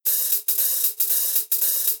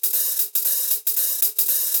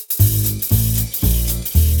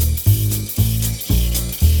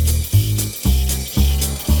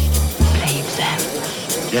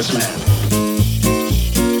Yes, ma'am.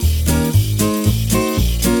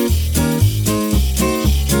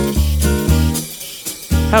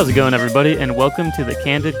 How's it going, everybody, and welcome to The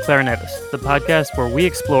Candid Clarinetist, the podcast where we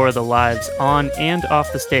explore the lives on and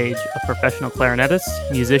off the stage of professional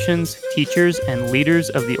clarinetists, musicians, teachers, and leaders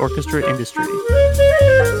of the orchestra industry.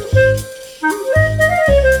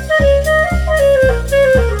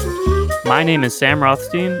 My name is Sam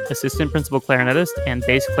Rothstein, Assistant Principal Clarinetist and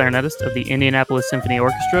Bass Clarinetist of the Indianapolis Symphony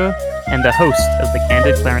Orchestra, and the host of The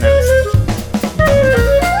Candid Clarinetist.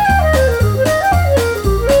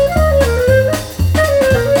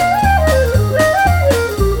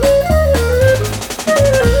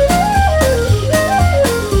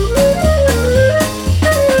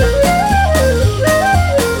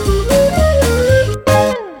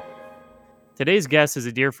 Today's guest is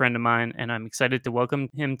a dear friend of mine, and I'm excited to welcome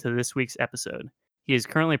him to this week's episode. He is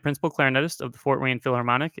currently Principal Clarinetist of the Fort Wayne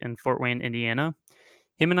Philharmonic in Fort Wayne, Indiana.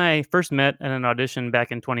 Him and I first met at an audition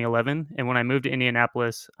back in 2011, and when I moved to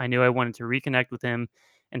Indianapolis, I knew I wanted to reconnect with him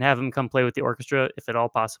and have him come play with the orchestra if at all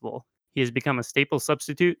possible. He has become a staple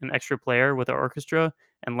substitute and extra player with our orchestra,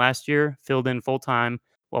 and last year filled in full-time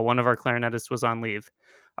while one of our clarinetists was on leave.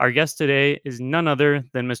 Our guest today is none other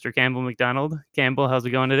than Mr. Campbell MacDonald. Campbell, how's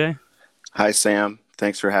it going today? Hi, Sam.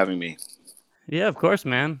 Thanks for having me. Yeah, of course,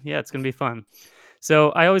 man. Yeah, it's going to be fun.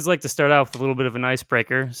 So I always like to start out with a little bit of an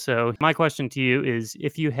icebreaker. So my question to you is,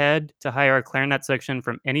 if you had to hire a clarinet section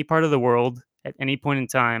from any part of the world at any point in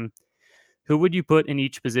time, who would you put in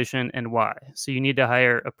each position and why? So you need to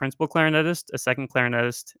hire a principal clarinetist, a second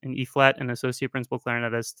clarinetist, an E-flat, an associate principal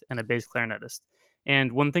clarinetist, and a bass clarinetist.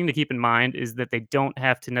 And one thing to keep in mind is that they don't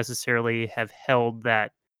have to necessarily have held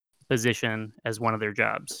that position as one of their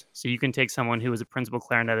jobs. So you can take someone who is a principal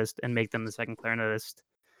clarinetist and make them the second clarinetist.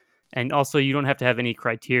 And also you don't have to have any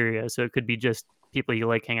criteria. So it could be just people you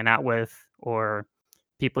like hanging out with or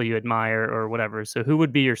people you admire or whatever. So who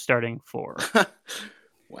would be your starting four?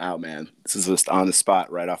 Wow, man. This is just on the spot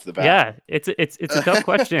right off the bat. Yeah, it's a tough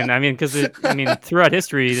question. I mean, because throughout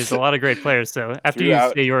history, there's a lot of great players. So after you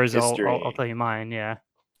say yours, I'll tell you mine. Yeah.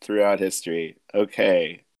 Throughout history.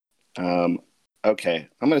 Okay. Okay,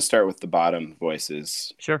 I'm going to start with the bottom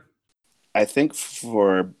voices. Sure. I think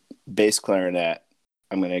for bass clarinet,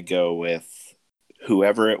 I'm going to go with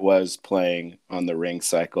whoever it was playing on the Ring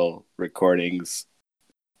Cycle recordings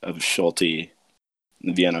of Schulte in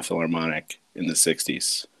the Vienna Philharmonic in the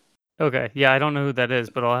 60s. Okay, yeah, I don't know who that is,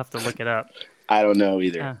 but I'll have to look it up. I don't know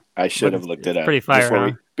either. I should have looked it up pretty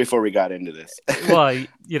fire, before we got into this. Well,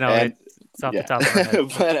 it's off the top of my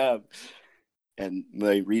head. But, and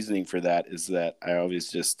my reasoning for that is that I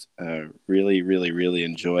always just really, really, really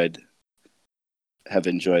have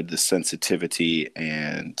enjoyed the sensitivity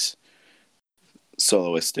and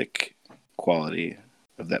soloistic quality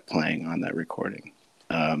of that playing on that recording.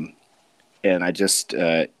 And I just,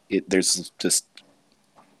 there's just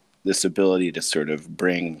this ability to sort of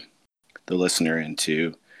bring the listener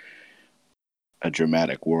into a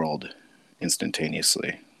dramatic world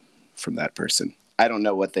instantaneously from that person. I don't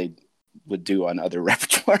know what they would do on other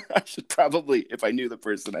repertoire. I should probably, if I knew the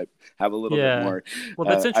person, I'd have a little bit more. Well,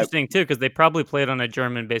 that's interesting too, because they probably played on a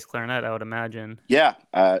German bass clarinet, I would imagine. Yeah,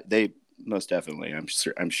 they most definitely. I'm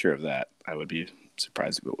sure of that. I would be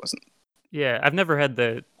surprised if it wasn't. Yeah, I've never had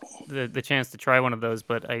the chance to try one of those,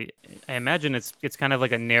 but I imagine it's kind of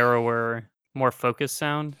like a narrower, more focused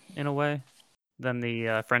sound in a way than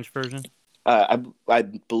the French version. I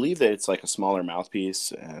believe that it's like a smaller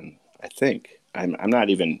mouthpiece, and I think I'm not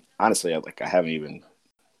even honestly. I haven't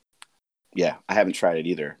tried it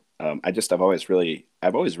either. I've always really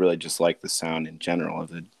just liked the sound in general of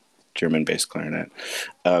the German bass clarinet.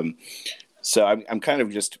 So I'm kind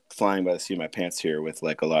of just flying by the seat of my pants here with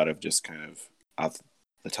like a lot of just kind of off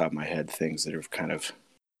the top of my head things that are kind of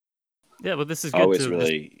but this is good to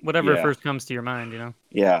really, whatever first comes to your mind,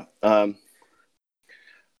 Yeah. I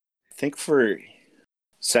think for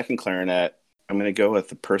second clarinet, I'm going to go with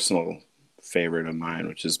the personal favorite of mine,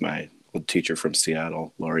 which is my old teacher from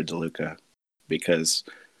Seattle, Lori DeLuca, because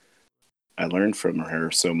I learned from her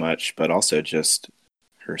so much, but also just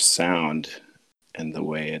her sound and the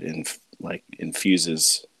way it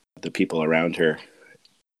infuses the people around her.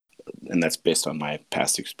 And that's based on my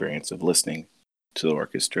past experience of listening to the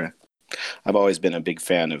orchestra. I've always been a big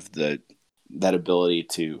fan of that ability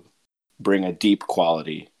to bring a deep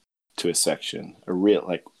quality to a section, a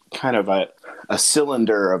real kind of a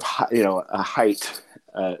cylinder of a height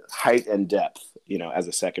and depth, as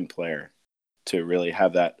a second player, to really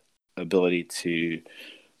have that ability to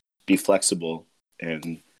be flexible.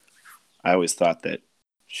 And I always thought that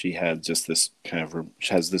she had just this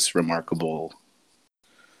has this remarkable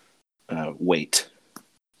weight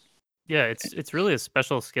Yeah, it's really a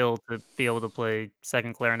special skill to be able to play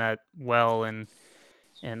second clarinet well, and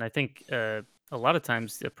I think a lot of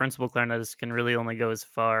times the principal clarinetist can really only go as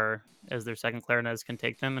far as their second clarinetist can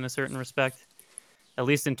take them in a certain respect, at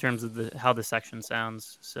least in terms of the how the section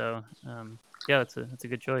sounds. So yeah, that's a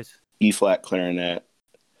good choice. E flat clarinet.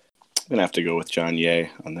 I'm gonna have to go with John Ye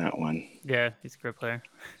on that one. Yeah, he's a great player.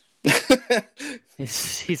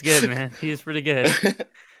 He's good, man. He's pretty good.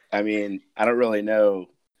 I mean, I don't really know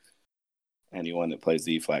anyone that plays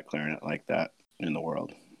the E flat clarinet like that in the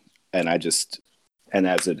world, and I just and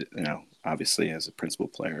as a obviously as a principal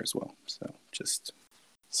player as well. So just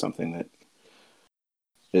something that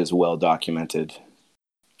is well documented.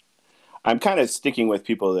 I'm kind of sticking with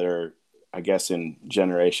people that are, I guess, in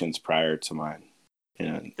generations prior to mine.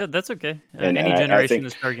 And That's okay. and Any I generation think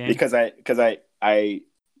is fair game. because I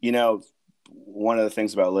one of the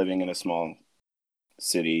things about living in a small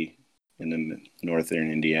city in the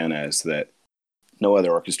northern Indiana is that no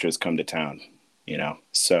other orchestras come to town.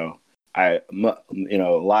 So a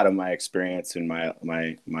lot of my experience and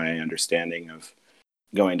my understanding of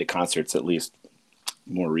going to concerts, at least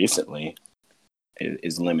more recently,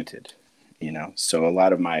 is limited. So a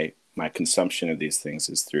lot of my consumption of these things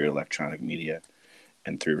is through electronic media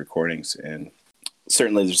and through recordings, and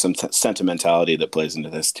certainly there's some sentimentality that plays into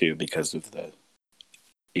this too, because of the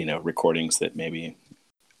recordings that maybe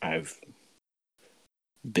I've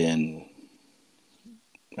been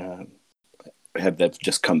have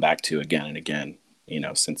just come back to again and again,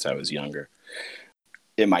 since I was younger.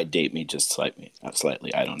 It might date me just slightly.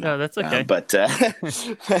 I don't know. No, that's okay. But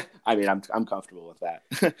I mean, I'm comfortable with that.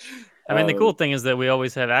 I mean, the cool thing is that we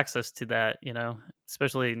always have access to that,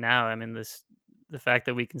 especially now. I mean, the fact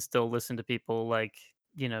that we can still listen to people like,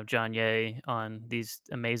 John Ye on these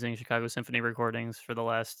amazing Chicago Symphony recordings for the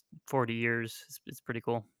last 40 years. It's pretty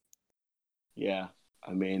cool. Yeah.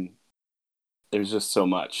 I mean, there's just so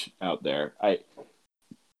much out there.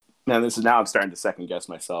 Now I'm starting to second guess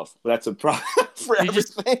myself. That's a problem for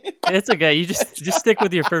everything. It's okay. You just stick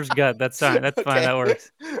with your first gut. That's fine. That's fine. That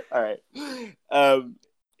works. All right.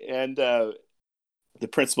 And the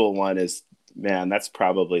principal one is, man, that's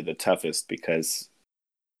probably the toughest, because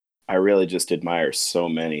I really just admire so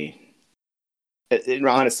many.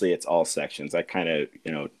 Honestly, it's all sections. I kind of,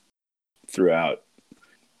 throughout.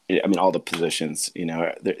 I mean, all the positions.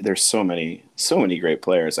 There's so many great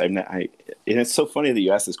players. And it's so funny that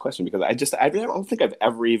you asked this question, because I don't think I've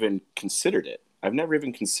ever even considered it. I've never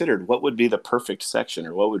even considered what would be the perfect section,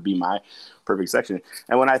 or what would be my perfect section.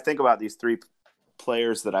 And when I think about these three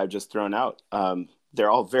players that I've just thrown out,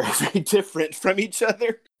 they're all very, very different from each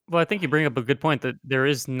other. Well, I think you bring up a good point that there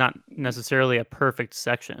is not necessarily a perfect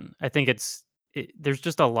section. I think there's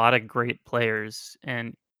just a lot of great players,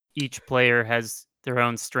 and each player has their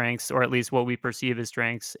own strengths, or at least what we perceive as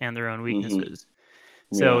strengths, and their own weaknesses.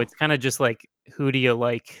 So Yeah. it's kind of just like, who do you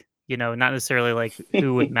like? Not necessarily like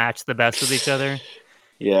who would match the best with each other.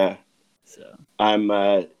 Yeah. So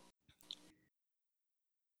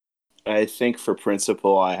I think for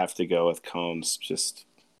principal, I have to go with Combs, just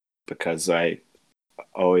because I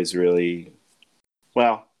always really,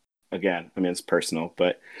 well, again, I mean, it's personal,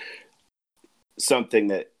 but something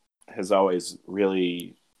that has always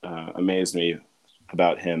really amazed me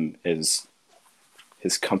about him is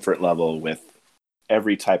his comfort level with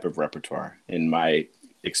every type of repertoire. In my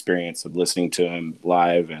experience of listening to him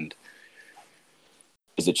live, and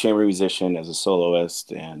as a chamber musician, as a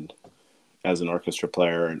soloist, and as an orchestra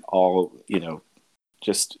player, and all,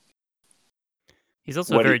 just. he's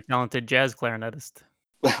also a very talented jazz clarinetist.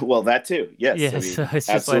 Well, that too. Yes. Yeah, I mean, so it's just,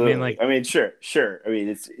 absolutely. I mean, sure. I mean,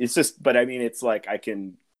 it's just, but I mean, it's like I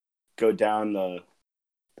can go down the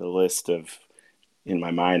list of, in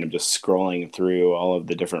my mind, I'm just scrolling through all of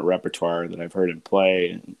the different repertoire that I've heard him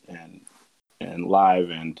play, and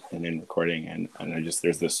live, and in recording, and I just,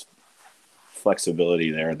 there's this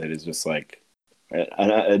flexibility there that is just like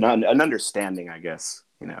an understanding, I guess,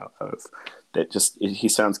 of that. Just, he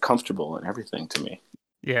sounds comfortable in everything to me.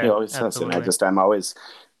 Yeah, He always absolutely. does. And I'm always,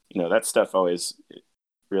 that stuff always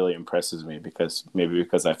really impresses me, because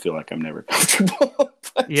I feel like I'm never comfortable.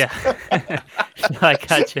 Yeah, I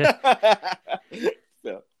gotcha.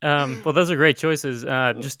 So. Well, those are great choices.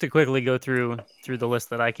 Just to quickly go through the list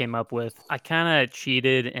that I came up with, I kind of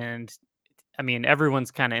cheated, and I mean,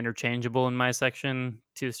 everyone's kind of interchangeable in my section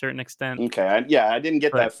to a certain extent. Okay, I didn't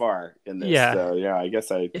get But that far in this, yeah, so yeah, I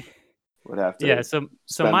guess I would have yeah. to So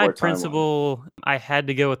spend my more time on it. principal, I had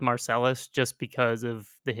to go with Marcellus just because of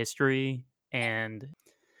the history, and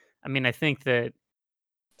I mean, I think that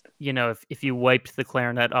if you wiped the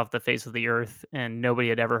clarinet off the face of the earth and nobody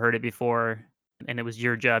had ever heard it before, and it was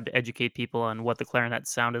your job to educate people on what the clarinet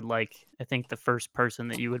sounded like. I think the first person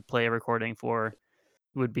that you would play a recording for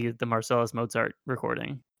would be the Marcellus Mozart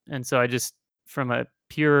recording. And so I just, from a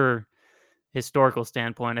pure historical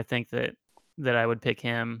standpoint, I think that I would pick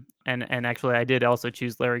him. And actually, I did also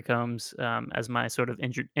choose Larry Combs as my sort of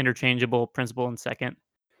interchangeable principal and second,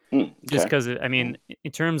 just Okay. because I mean,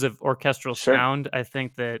 in terms of orchestral Sure. sound, I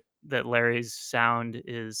think that Larry's sound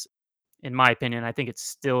is, in my opinion, I think it's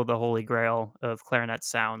still the holy grail of clarinet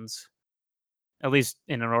sounds, at least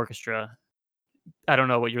in an orchestra. I don't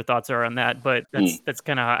know what your thoughts are on that, but Mm. that's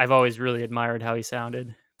kind of, I've always really admired how he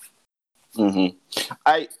sounded. Mm-hmm.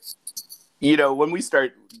 I, when we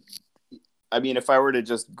start, I mean, if I were to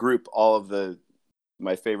just group all of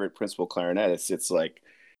my favorite principal clarinetists, it's like,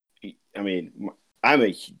 I mean, I'm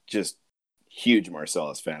a just huge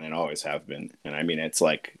Marcellus fan and always have been. And I mean, it's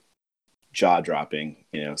like jaw dropping,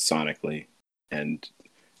 sonically and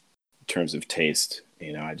in terms of taste,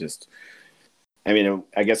 I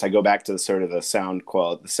guess I go back to the sort of the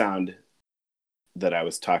sound that I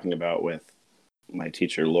was talking about with my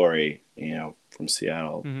teacher, Lori, from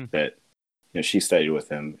Seattle, that, she studied with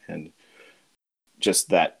him, and just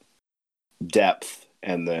that depth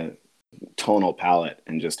and the tonal palette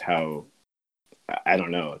and just how, I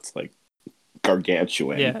don't know, it's like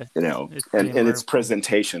gargantuan, and its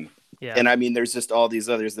presentation. Yeah. And I mean, there's just all these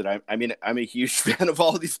others that I'm a huge fan of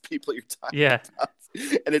all these people you're talking about.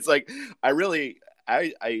 And it's like,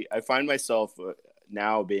 I find myself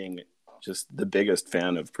now being just the biggest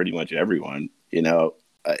fan of pretty much everyone, and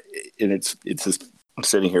it's just, I'm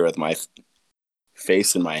sitting here with my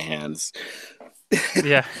face in my hands.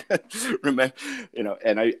 Yeah. Remember,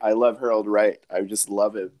 and I love Harold Wright. I just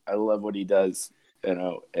love it. I love what he does,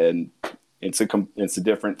 and it's a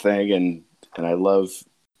different thing. And I love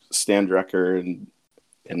Stan Drucker, and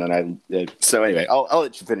then so anyway, I'll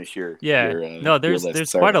let you finish your no, there's your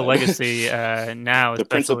list. quite a legacy now. The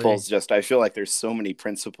principals, I feel like there's so many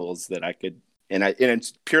principals that I could, and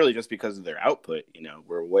it's purely just because of their output.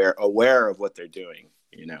 We're aware of what they're doing,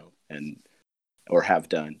 and or have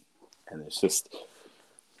done, and it's just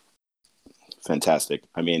fantastic.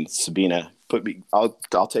 I mean, Sabina,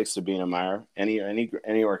 I'll take Sabina Meyer,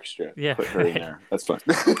 any orchestra. Yeah, put her in there. That's fun.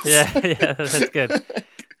 yeah, that's good.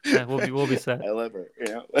 We'll be set. I love her.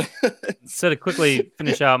 So to quickly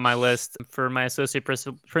finish out my list for my associate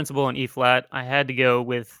principal in E flat, I had to go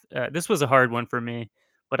with this was a hard one for me,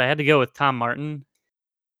 but I had to go with Tom Martin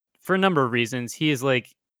for a number of reasons. He's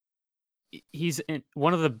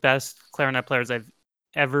one of the best clarinet players I've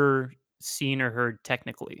ever seen or heard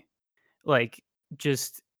technically. Like,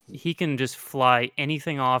 just he can just fly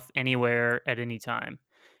anything off anywhere at any time.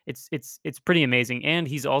 It's pretty amazing, and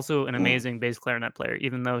he's also an amazing bass clarinet player,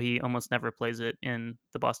 even though he almost never plays it in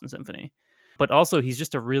the Boston Symphony. But also, he's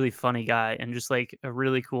just a really funny guy and just like a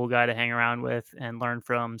really cool guy to hang around with and learn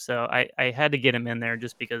from. So I had to get him in there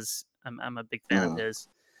just because I'm a big fan of his.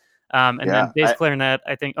 And then bass clarinet,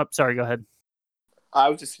 I think. Oh, sorry, go ahead. I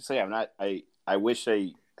was just gonna say, I wish I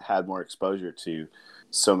had more exposure to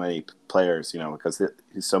so many players, because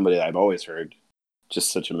he's somebody that I've always heard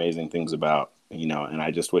just such amazing things about, and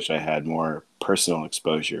I just wish I had more personal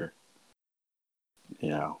exposure,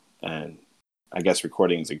 and I guess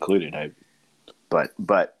recordings included.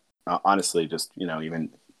 But honestly, just, even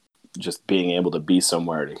just being able to be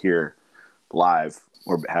somewhere to hear live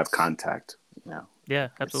or have contact, Yeah,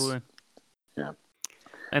 absolutely. Yeah.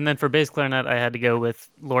 And then for bass clarinet, I had to go with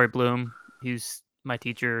Laurie Bloom, who's my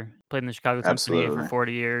teacher, played in the Chicago Symphony for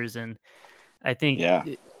 40 years. And I think,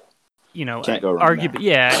 can't go wrong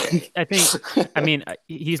arguably, I think, I mean,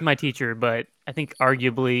 he's my teacher, but I think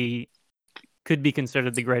arguably could be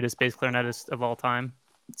considered the greatest bass clarinetist of all time.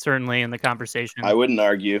 Certainly in the conversation. I wouldn't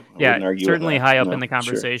argue. Certainly high up in the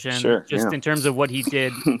conversation. Sure. Just in terms of what he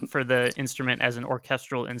did for the instrument as an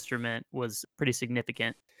orchestral instrument was pretty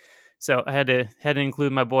significant. So I had to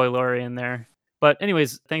include my boy Laurie in there. But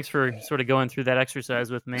anyways, thanks for sort of going through that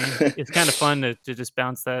exercise with me. It's kind of fun to just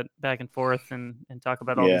bounce that back and forth and talk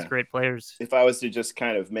about all these great players. If I was to just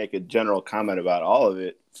kind of make a general comment about all of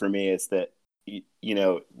it, for me, it's that, we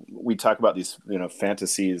talk about these,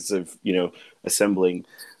 fantasies of, assembling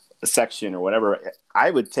a section or whatever.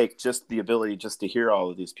 I would take just the ability just to hear all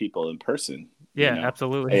of these people in person. Yeah,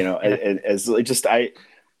 absolutely. And as just, I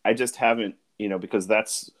just haven't, because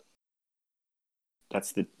that's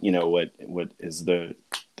the, what is the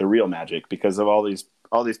real magic, because of all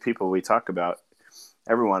these people we talk about.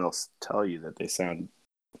 Everyone will tell you that they sound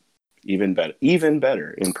even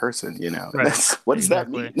better in person, Right. What does that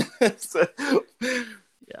mean?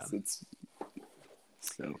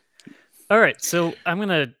 All right, so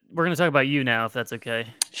we're gonna talk about you now, if that's okay.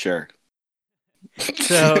 Sure.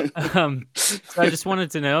 So, so I just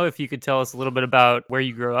wanted to know if you could tell us a little bit about where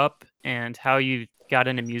you grew up and how you got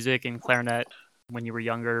into music and clarinet when you were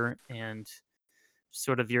younger, and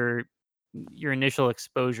sort of your initial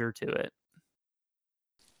exposure to it.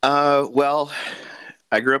 Well,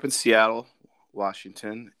 I grew up in Seattle,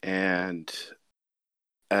 Washington, and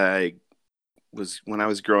I when I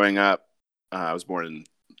was growing up, I was born in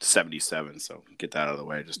 '77, so get that out of the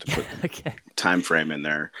way just to put Okay. time frame in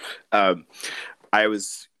there. Um, I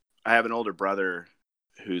was I have an older brother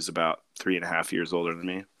who's about 3.5 years older than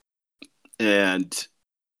me, and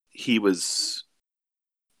he was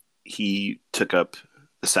he took up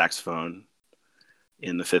the saxophone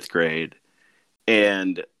in the fifth grade,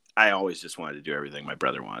 and I always just wanted to do everything my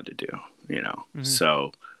brother wanted to do, Mm-hmm.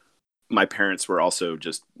 So my parents were also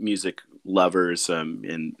just music lovers,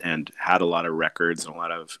 and had a lot of records and a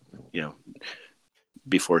lot of,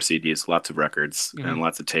 before CDs, lots of records Mm-hmm. and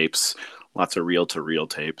lots of tapes, lots of reel to reel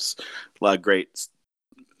tapes, a lot of great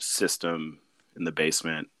system in the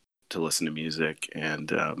basement to listen to music.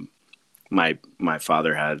 And my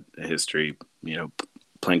father had a history,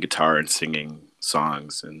 playing guitar and singing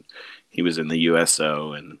songs, and he was in the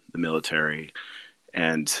USO and the military.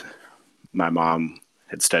 And my mom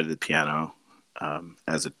had studied the piano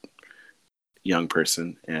as a young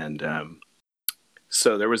person, and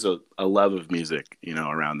so there was a love of music,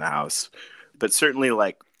 around the house. But certainly,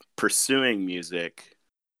 like, pursuing music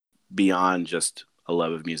beyond just a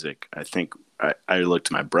love of music, I think I looked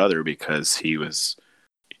to my brother because he's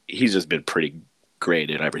just been pretty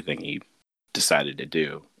great at everything he decided to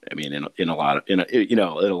do. I mean, in a lot of in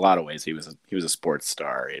a lot of ways, he was a sports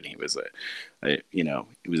star, and he was he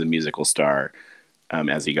was a musical star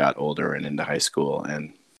as he got older and into high school.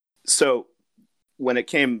 And so when it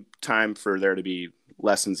came time for there to be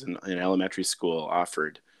lessons in elementary school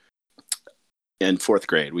offered in fourth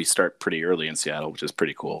grade, we start pretty early in Seattle, which is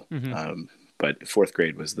pretty cool. Mm-hmm. But fourth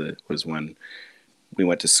grade was when we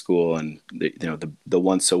went to school, and the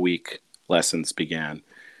once a week lessons began,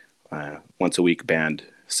 once a week band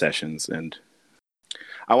sessions. And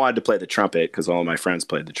I wanted to play the trumpet because all of my friends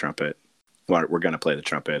played the trumpet. We're going to play the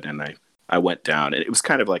trumpet, and I went down, and it was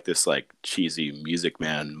kind of like this like cheesy Music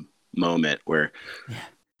Man moment where,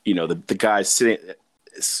 the guy's sitting,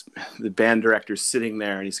 the band director's sitting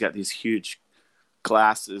there, and he's got these huge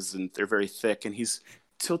glasses, and they're very thick, and he's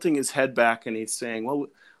tilting his head back, and he's saying, well,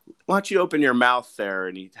 why don't you open your mouth there?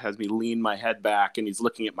 And he has me lean my head back, and he's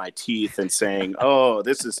looking at my teeth and saying, oh,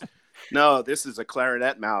 this is a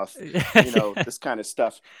clarinet mouth, this kind of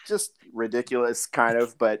stuff. Just ridiculous, kind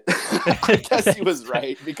of, but I guess he was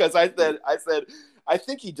right, because I said, I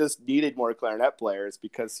think he just needed more clarinet players,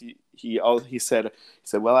 because he said,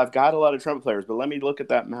 well, I've got a lot of trumpet players, but let me look at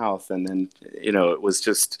that mouth. And then, it was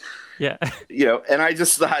just, Yeah. and I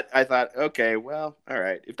thought, okay, well, all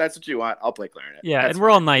right, if that's what you want, I'll play clarinet. Yeah, That's and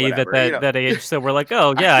we're all fine, naive whatever, at that age, so we're like,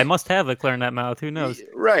 oh yeah, I must have a clarinet mouth. Who knows?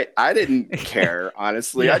 Right. I didn't care,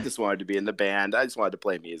 honestly. Yeah. I just wanted to be in the band. I just wanted to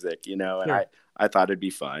play music, and Sure. I thought it'd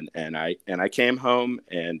be fun. And I came home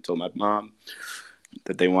and told my mom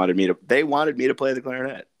that they wanted me to play the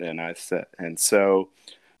clarinet. And so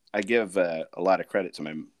I give a lot of credit to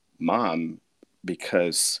my mom,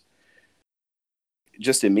 because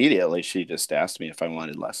just immediately she just asked me if I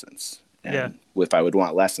wanted lessons, and if I would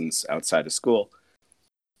want lessons outside of school.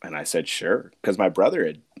 And I said, sure, because my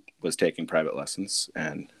brother was taking private lessons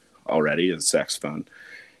and already as saxophone.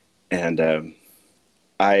 And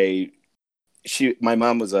my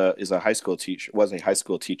mom was a high school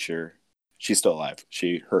teacher. She's still alive.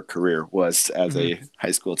 Her career was as a high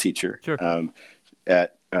school teacher. Sure.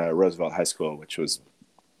 At Roosevelt High School, which was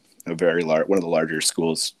one of the larger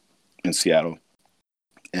schools in Seattle.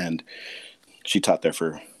 And she taught there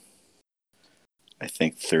for, I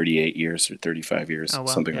think, 38 years or 35 years,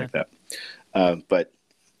 something like that. But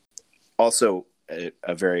also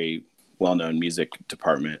a very well-known music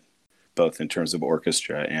department, both in terms of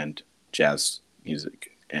orchestra and jazz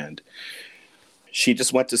music. And she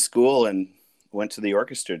just went to school and went to the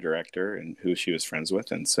orchestra director, and who she was friends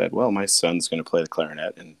with, and said, well, my son's going to play the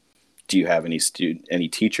clarinet, and do you have any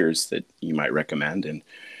teachers that you might recommend? And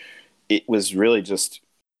it was really just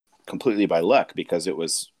completely by luck, because it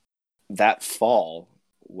was that fall,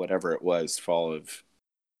 whatever it was, fall of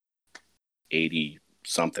 80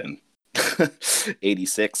 something,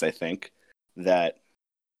 86, I think, that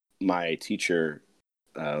my teacher,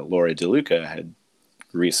 Laura DeLuca, had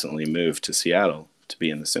recently moved to Seattle to be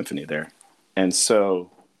in the symphony there. And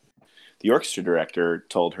so the orchestra director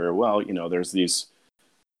told her, well, there's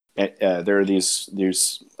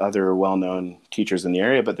there's other well-known teachers in the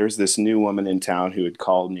area, but there's this new woman in town who had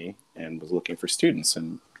called me and was looking for students,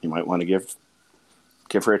 and you might want to give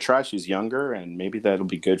give her a try. She's younger, and maybe that'll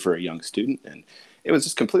be good for a young student. And it was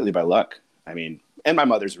just completely by luck. I mean, and my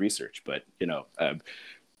mother's research, but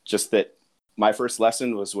just that my first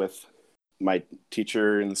lesson was with my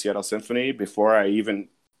teacher in the Seattle Symphony before I even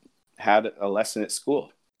had a lesson at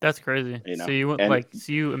school. That's crazy. So you went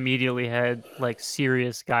so you immediately had like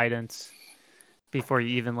serious guidance before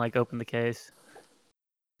you even like opened the case.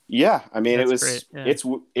 Yeah, I mean, That's great. Yeah.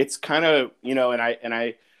 it's kind of, and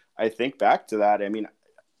I think back to that. I mean,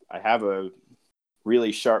 I have a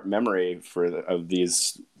really sharp memory of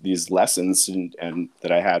these lessons and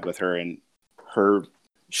that I had with her, and her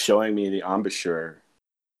showing me the embouchure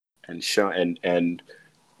and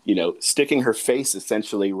sticking her face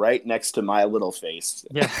essentially right next to my little face,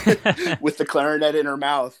 Yeah. with the clarinet in her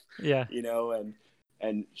mouth, Yeah.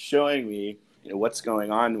 and showing me what's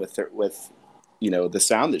going on with her, with the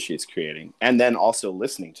sound that she's creating, and then also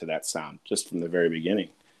listening to that sound just from the very beginning.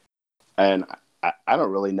 And I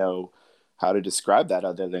don't really know how to describe that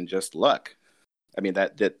other than just luck. I mean,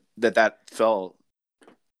 that fell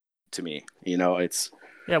to me. It's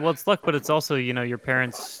well, it's luck, but it's also your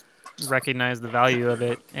parents recognize the value of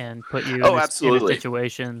it and put you in a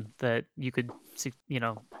situation that you could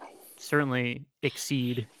certainly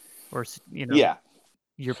exceed or yeah.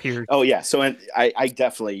 your peers. Oh yeah. So, and I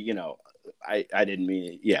definitely, I didn't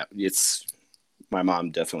mean it. Yeah, it's my mom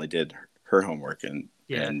definitely did her homework, and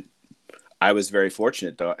I was very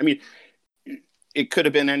fortunate though. I mean, it could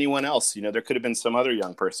have been anyone else. There could have been some other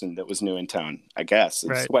young person that was new in town. I guess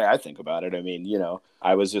it's the way I think about it. I mean,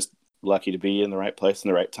 I was just lucky to be in the right place in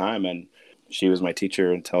the right time, and she was my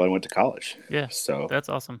teacher until I went to college. Yeah, so that's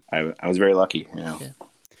awesome. I was very lucky. Yeah.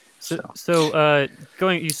 So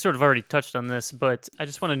you sort of already touched on this, but I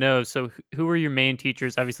just want to know, so who were your main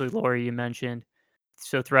teachers? Obviously, Lori, you mentioned.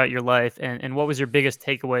 So throughout your life, and what was your biggest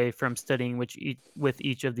takeaway from studying with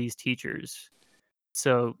each of these teachers?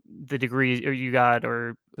 So the degrees you got,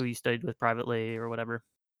 or who you studied with privately, or whatever.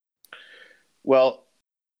 Well,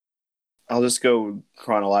 I'll just go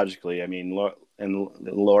chronologically. I mean,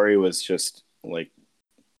 Lori was just like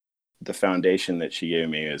the foundation that she gave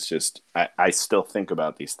me is just, I still think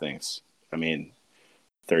about these things. I mean,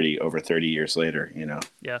 over 30 years later,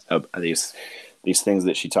 these things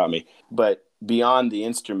that she taught me. But beyond the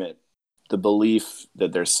instrument, the belief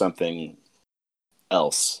that there's something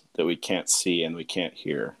else that we can't see and we can't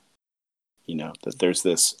hear, that there's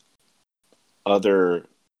this other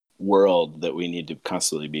world that we need to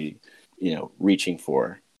constantly be, reaching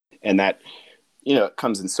for. And that, it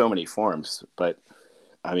comes in so many forms. But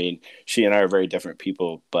I mean, she and I are very different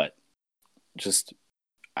people, but just,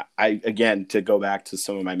 again, to go back to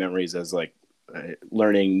some of my memories as like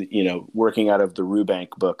learning, working out of the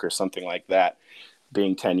Rubank book or something like that,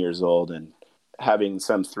 being 10 years old and having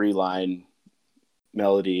some 3-line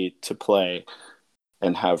melody to play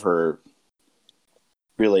and have her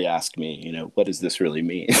really ask me, what does this really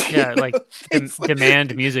mean? Yeah, like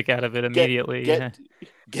demand music out of it immediately.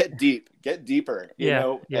 Get deeper,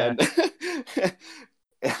 Yeah.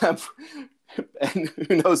 And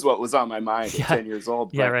who knows what was on my mind at 10 years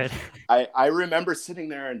old. Yeah, right. I remember sitting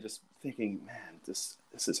there and just thinking, man, this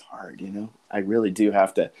is hard, I really do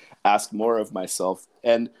have to ask more of myself.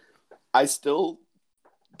 And I still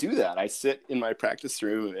do that. I sit in my practice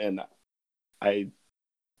room and I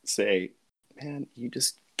say, man, you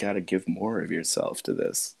just got to give more of yourself to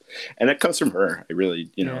this. And it comes from her. I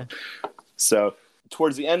really, So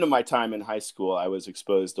towards the end of my time in high school, I was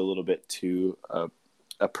exposed a little bit to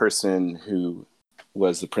a person who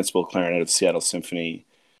was the principal clarinet of the Seattle Symphony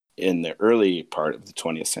in the early part of the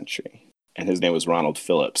 20th century. And his name was Ronald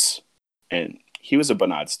Phillips. And he was a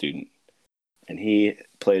Bonad student. And he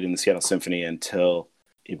played in the Seattle Symphony until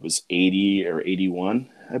it was 80 or 81,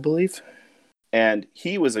 I believe. And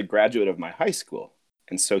he was a graduate of my high school.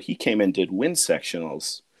 And so he came and did wind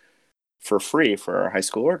sectionals for free for our high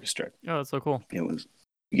school orchestra. Oh, that's so cool. It was,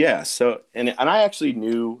 yeah. So, and I actually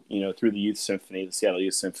knew, through the Youth Symphony, the Seattle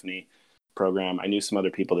Youth Symphony program, I knew some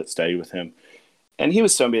other people that studied with him. And he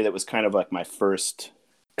was somebody that was kind of like my first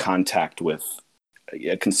contact with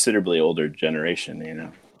a considerably older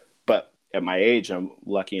generation, But at my age, I'm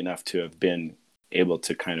lucky enough to have been able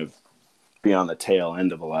to kind of be on the tail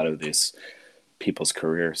end of a lot of these people's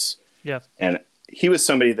careers. Yeah. And he was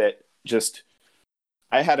somebody that just,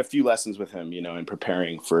 I had a few lessons with him, in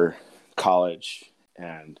preparing for college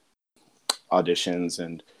and auditions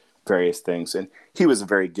and various things. And he was a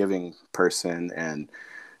very giving person. And,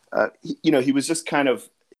 he was just kind of,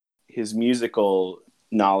 his musical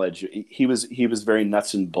knowledge, he was very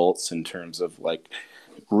nuts and bolts in terms of like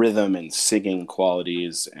rhythm and singing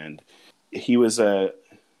qualities. And he was a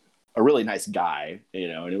a really nice guy,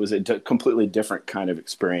 and it was a completely different kind of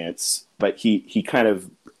experience. But he kind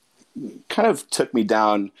of took me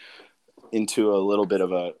down into a little bit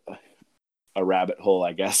of a rabbit hole,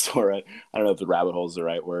 I guess, or I don't know if the rabbit hole is the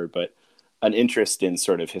right word, but an interest in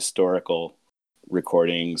sort of historical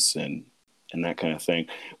recordings and that kind of thing.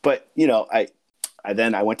 But I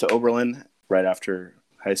went to Oberlin right after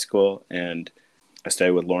high school, and I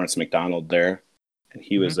studied with Lawrence MacDonald there, and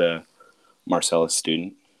he was a Marcellus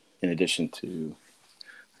student, in addition to,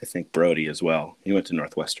 I think, Brody as well. He went to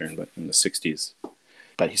Northwestern, but in the 60s.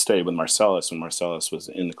 But he studied with Marcellus when Marcellus was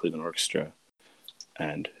in the Cleveland Orchestra,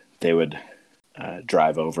 and they would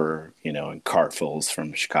drive over, in cartfuls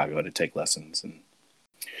from Chicago to take lessons. And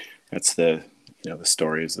that's the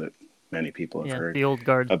stories that many people have heard. The old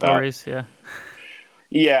guard about stories, yeah.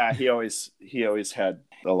 Yeah, he always had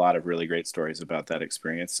a lot of really great stories about that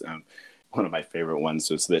experience. One of my favorite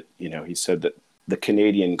ones was that, he said that the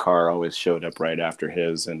Canadian car always showed up right after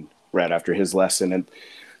his lesson, and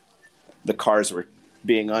the cars were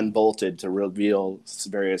being unbolted to reveal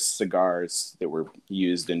various cigars that were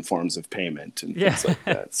used in forms of payment and things like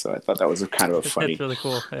that. So I thought that was a kind of a funny, really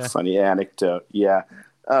cool. Funny anecdote. Yeah.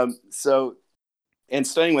 And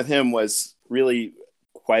studying with him was really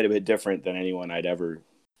quite a bit different than anyone I'd ever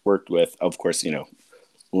worked with. Of course,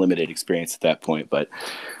 limited experience at that point, but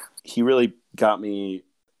he really got me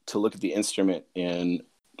to look at the instrument in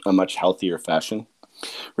a much healthier fashion,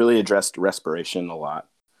 really addressed respiration a lot.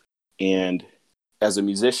 And as a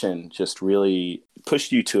musician, just really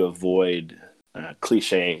pushed you to avoid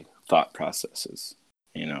cliche thought processes.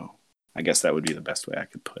 I guess that would be the best way I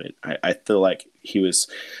could put it. I feel like he was,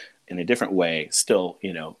 in a different way, still,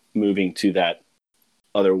 moving to that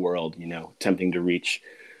other world, attempting to reach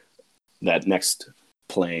that next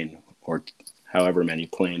plane, or however many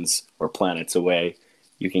planes or planets away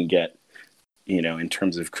you can get, in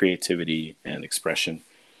terms of creativity and expression.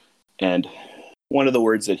 And one of the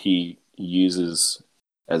words that he uses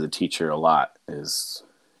as a teacher a lot is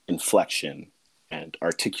inflection and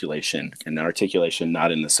articulation. And articulation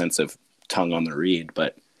not in the sense of tongue on the reed,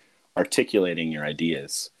 but articulating your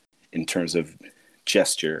ideas in terms of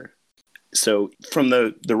gesture. So from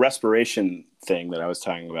the respiration thing that I was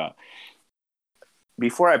talking about,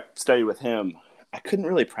 before I studied with him, I couldn't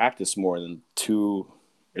really practice more than 2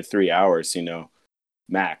 or 3 hours,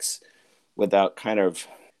 max, without kind of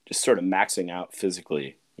just sort of maxing out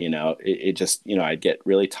physically. It just, I'd get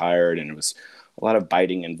really tired, and it was a lot of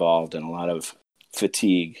biting involved and a lot of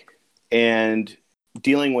fatigue. And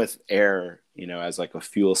dealing with air, as like a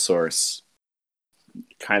fuel source,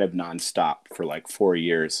 kind of nonstop for like 4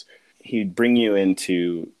 years, he'd bring you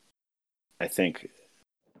into, I think,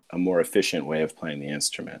 a more efficient way of playing the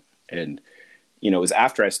instrument. And, it was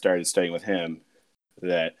after I started studying with him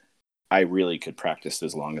that I really could practice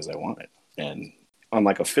as long as I wanted. And on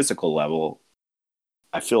like a physical level,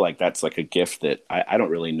 I feel like that's like a gift that I don't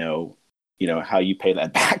really know, how you pay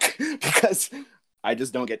that back because I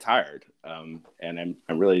just don't get tired. And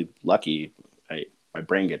I'm really lucky. My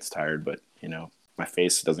brain gets tired, but, my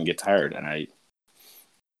face doesn't get tired. And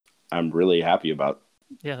I'm really happy about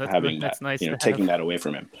having that, nice taking that away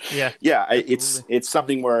from him. Yeah. It's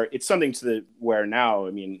something where now,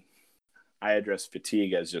 I address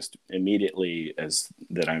fatigue as just immediately as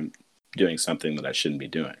that I'm doing something that I shouldn't be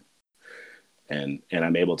doing. And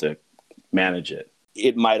I'm able to manage it.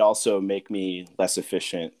 It might also make me less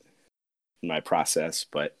efficient in my process,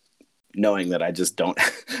 but knowing that I just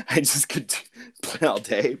could play all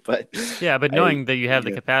day. But knowing that you have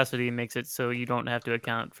the capacity makes it so you don't have to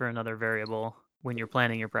account for another variable when you're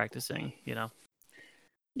planning or practicing,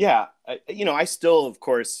 Yeah. I still, of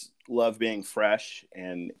course, love being fresh.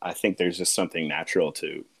 And I think there's just something natural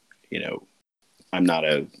to, I'm not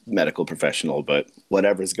a medical professional, but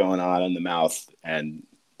whatever's going on in the mouth and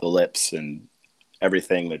the lips and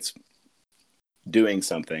everything that's doing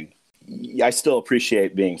something, I still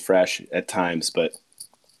appreciate being fresh at times, but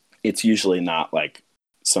it's usually not like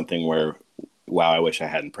something where, wow, I wish I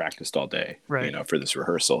hadn't practiced all day, right, for this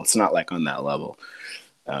rehearsal. It's not like on that level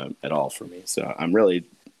at all for me. So I'm really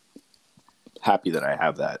happy that I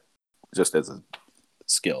have that just as a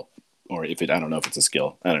skill. Or I don't know if it's a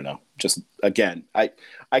skill. I don't know. Just again, I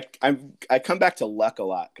come back to luck a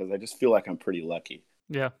lot because I just feel like I'm pretty lucky.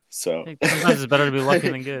 Yeah. So sometimes it's better to be lucky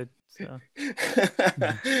than good. So.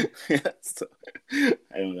 So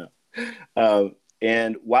I don't know.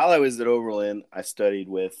 And while I was at Oberlin, I studied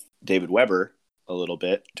with David Weber a little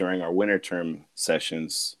bit during our winter term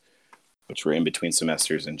sessions, which were in between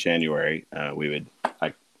semesters in January.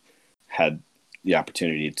 I had the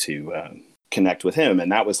opportunity to connect with him,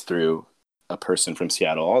 and that was through a person from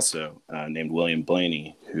Seattle also named William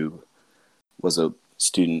Blaney, who was a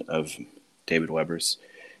student of David Weber's.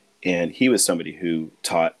 And he was somebody who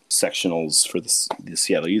taught sectionals for the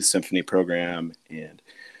Seattle Youth Symphony program. And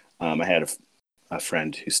I had a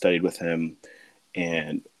friend who studied with him,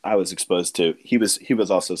 and I was exposed to, he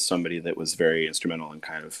was also somebody that was very instrumental in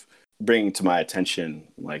kind of bringing to my attention,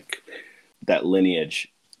 like, that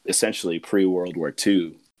lineage, essentially pre-World War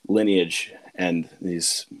II lineage. And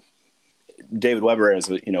these, David Weber,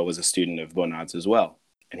 was a student of Bonad's as well.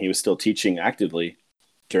 And he was still teaching actively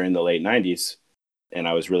during the late 90s. And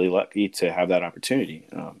I was really lucky to have that opportunity.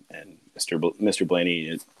 And Mr.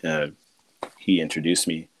 Blaney, he introduced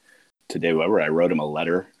me to David Weber. I wrote him a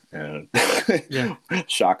letter. Yeah.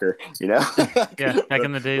 Shocker, Yeah, back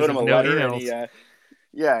in the days wrote of him a no letter, emails.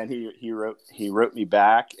 and he wrote me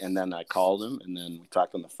back, and then I called him, and then we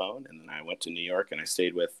talked on the phone, and then I went to New York, and I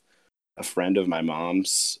stayed with a friend of my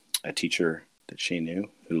mom's, a teacher that she knew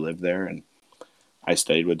who lived there, and I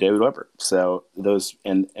studied with David Weber. So those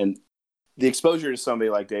and the exposure to somebody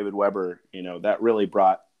like David Weber, that really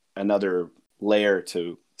brought another layer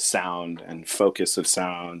to sound and focus of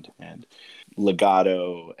sound and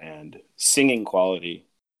legato and singing quality,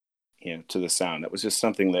 to the sound. That was just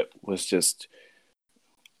something that was just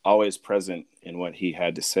always present in what he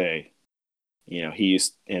had to say. He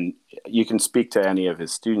used, and you can speak to any of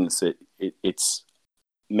his students. It's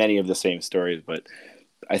many of the same stories, but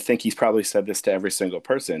I think he's probably said this to every single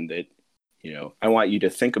person that, I want you to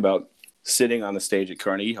think about sitting on the stage at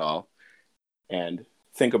Carnegie Hall and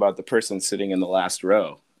think about the person sitting in the last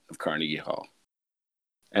row of Carnegie Hall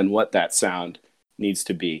and what that sound needs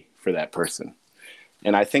to be for that person.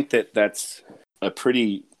 And I think that that's a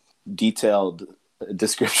pretty detailed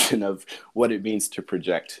description of what it means to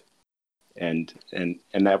project. And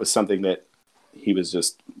that was something that he was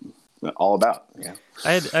just all about. Yeah.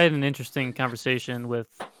 I had an interesting conversation with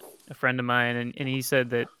a friend of mine, and he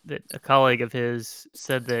said that a colleague of his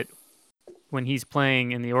said that when he's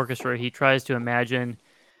playing in the orchestra, he tries to imagine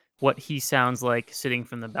what he sounds like sitting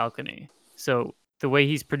from the balcony. So the way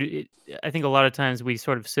he's produced, I think a lot of times we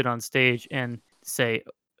sort of sit on stage and say,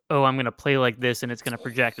 "Oh, I'm going to play like this, and it's going to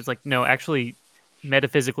project." It's like, no, actually,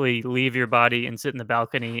 metaphysically leave your body and sit in the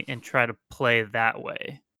balcony and try to play that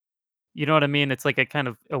way. You know what I mean? It's like a kind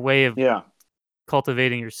of a way of Yeah.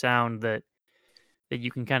 cultivating your sound that you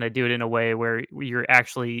can kind of do it in a way where you're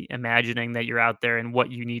actually imagining that you're out there and what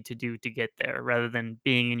you need to do to get there, rather than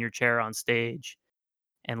being in your chair on stage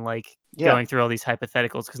and like Yeah. going through all these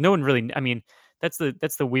hypotheticals. Because no one really, I mean, that's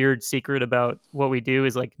the weird secret about what we do,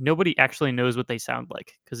 is like nobody actually knows what they sound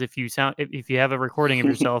like. Because if you have a recording of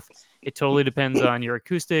yourself, it totally depends on your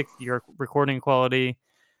acoustic, your recording quality.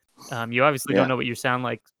 You obviously don't Yeah. know what you sound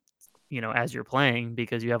like, as you're playing,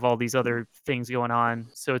 because you have all these other things going on.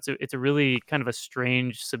 So it's a really kind of a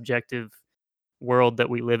strange subjective world that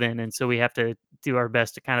we live in, and so we have to do our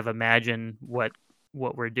best to kind of imagine what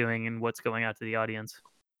we're doing and what's going out to the audience.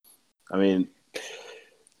 I mean,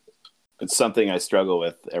 it's something I struggle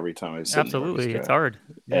with every time I sit Absolutely, in the orchestra. it's hard.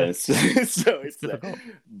 Yeah. And it's difficult.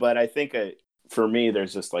 But I think for me,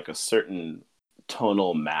 there's just like a certain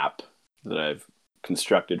tonal map that I've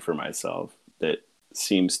constructed for myself that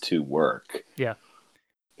seems to work. Yeah.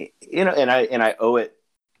 And I owe it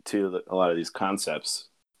to a lot of these concepts,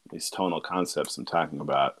 these tonal concepts I'm talking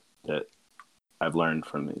about, that I've learned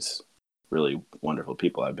from these really wonderful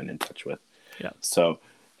people I've been in touch with. Yeah. So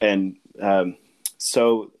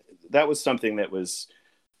that was something that was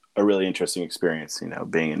a really interesting experience,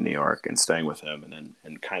 being in New York and staying with him,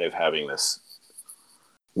 and kind of having this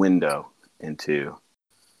window into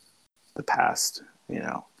the past,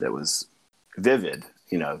 that was vivid,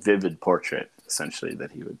 vivid portrait, essentially,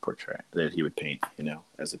 that he would paint,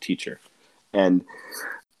 as a teacher. And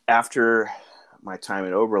after my time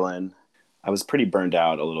at Oberlin, I was pretty burned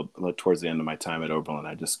out a little towards the end of my time at Oberlin.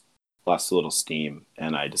 I just lost a little steam,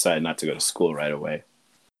 and I decided not to go to school right away.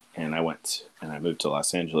 And I moved to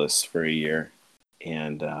Los Angeles for a year,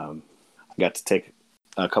 and I got to take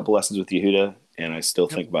a couple lessons with Yehuda, and I still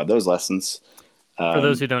think about those lessons. For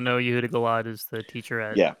those who don't know, Yehuda Gilad is the teacher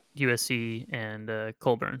at USC and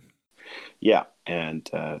Colburn. Yeah, and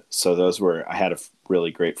so I had a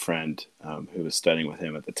really great friend who was studying with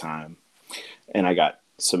him at the time, and I got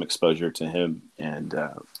some exposure to him, and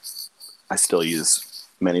I still use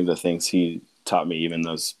many of the things he taught me, even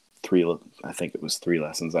those three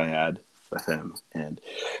lessons I had with him. And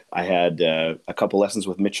I had a couple lessons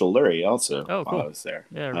with Mitchell Lurie also while I was there.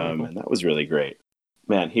 Yeah, really cool. And that was really great.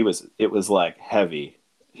 Man, it was like heavy.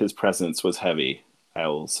 His presence was heavy, I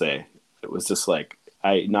will say. It was just like,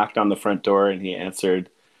 I knocked on the front door and he answered,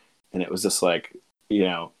 and it was just like,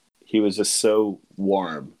 he was just so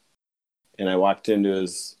warm. And I walked into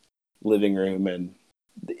his living room, and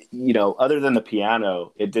other than the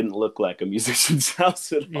piano, it didn't look like a musician's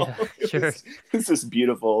house at all. Yeah, sure. It was this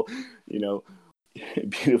beautiful,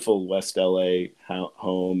 beautiful West LA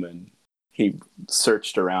home, and he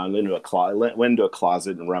searched around into went into a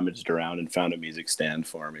closet and rummaged around and found a music stand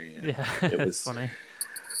for me. Yeah, it was funny.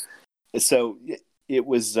 So it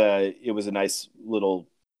was a nice little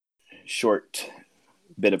short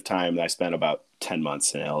bit of time that I spent about 10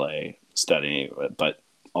 months in LA studying, but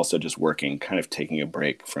also just working, kind of taking a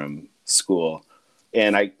break from school.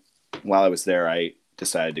 And while I was there, I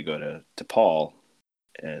decided to go to DePaul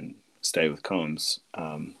and stay with Combs.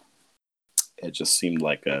 It just seemed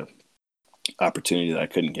like a opportunity that I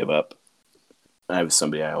couldn't give up. I was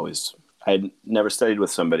somebody I'd never studied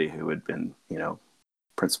with somebody who had been,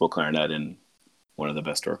 principal clarinet in one of the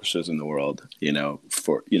best orchestras in the world,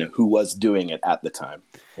 who was doing it at the time,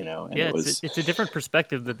 and yeah, it's a different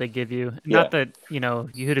perspective that they give you. Not that,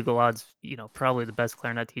 Yehuda Galad's, probably the best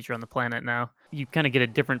clarinet teacher on the planet now. You kind of get a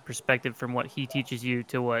different perspective from what he teaches you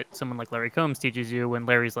to what someone like Larry Combs teaches you, when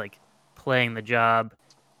Larry's like playing the job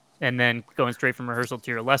and then going straight from rehearsal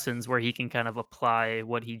to your lessons, where he can kind of apply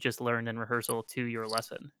what he just learned in rehearsal to your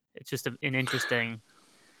lesson. It's just an interesting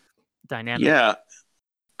dynamic. Yeah.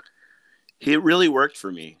 It really worked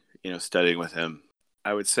for me, studying with him.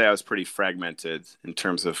 I would say I was pretty fragmented in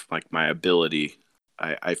terms of like my ability.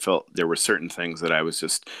 I felt there were certain things that I was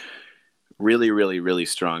just really, really, really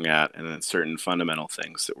strong at, and then certain fundamental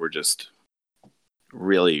things that were just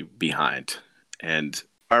really behind. And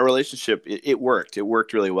our relationship, it worked. It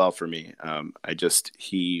worked really well for me.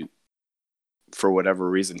 He, for whatever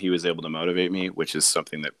reason, he was able to motivate me, which is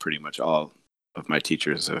something that pretty much all of my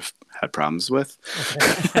teachers have had problems with.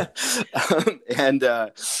 And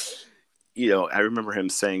I remember him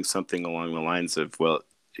saying something along the lines of, well,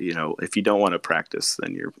 if you don't want to practice,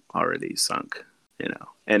 then you're already sunk,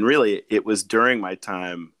 And really, it was during my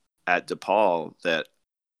time at DePaul that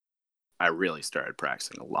I really started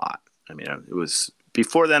practicing a lot. I mean, it was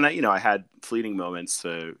before then, I had fleeting moments,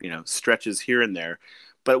 stretches here and there.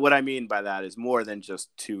 But what I mean by that is more than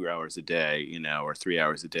just 2 hours a day, or 3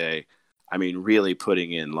 hours a day. I mean, really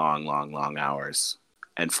putting in long, long, long hours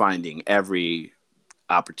and finding every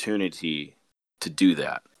opportunity to do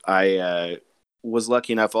that. I was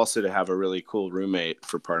lucky enough also to have a really cool roommate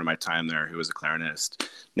for part of my time there who was a clarinetist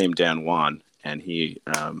named Dan Wan. And he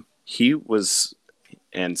was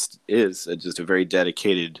and is just a very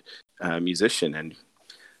dedicated musician. And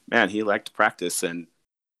man, he liked to practice. And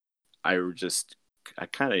I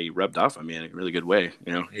kind of rubbed off on me in a really good way.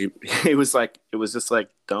 He was like, it was just like,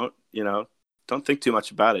 don't think too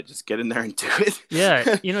much about it. Just get in there and do it.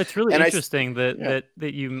 Yeah. It's really interesting that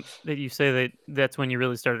you say that's when you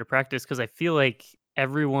really started to practice. Cause I feel like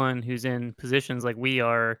everyone who's in positions like we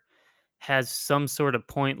are has some sort of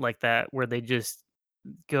point like that where they just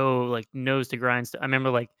go like nose to grindstone. I remember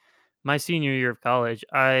like my senior year of college,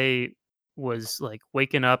 I was like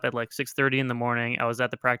waking up at like 6:30 in the morning. I was at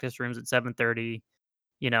the practice rooms at 7:30,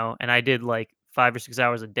 and I did like 5 or 6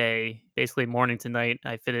 hours a day, basically morning to night.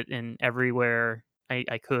 I fit it in everywhere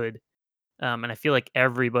I could. And I feel like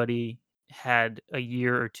everybody had a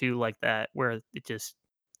year or two like that where they just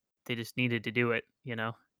needed to do it.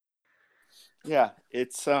 Yeah,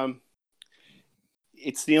 it's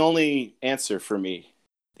the only answer for me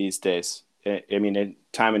these days. I mean,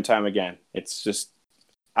 time and time again, it's just,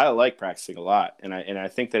 I like practicing a lot. And I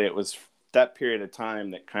think that it was that period of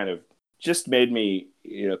time that kind of just made me,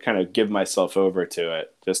 kind of give myself over to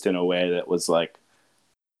it just in a way that was like,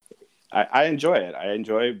 I enjoy it. I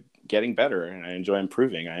enjoy getting better, and I enjoy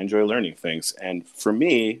improving. I enjoy learning things. And for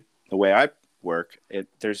me, the way I work,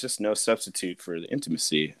 there's just no substitute for the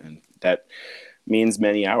intimacy. And that means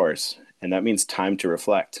many hours, and that means time to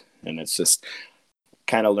reflect. And it's just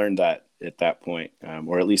kind of learned that at that point,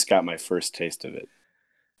 or at least got my first taste of it.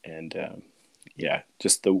 And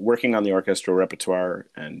just the working on the orchestral repertoire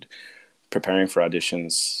and preparing for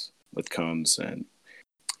auditions with Combs, and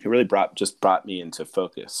it really brought me into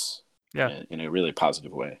focus. Yeah, in a really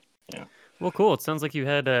positive way. Yeah. Well, cool. It sounds like you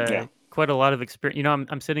had quite a lot of experience.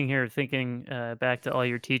 I'm sitting here thinking back to all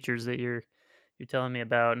your teachers that you're telling me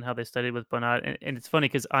about and how they studied with Bonat, and it's funny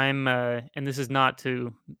because I'm and this is not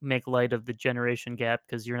to make light of the generation gap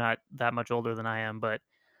because you're not that much older than I am, but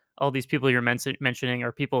all these people you're mentioning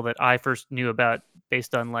are people that I first knew about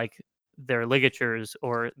based on like their ligatures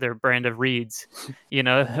or their brand of reeds,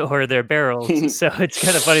 or their barrels. So it's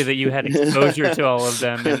kind of funny that you had exposure to all of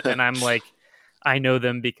them, and I'm like, I know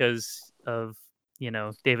them because of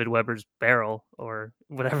David Weber's barrel or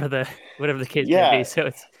whatever the case may be.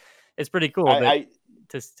 So it's pretty cool.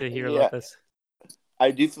 to hear Yeah, about this.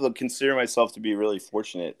 I do consider myself to be really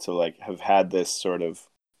fortunate to like have had this sort of,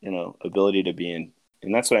 ability to be in,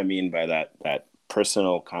 and that's what I mean by that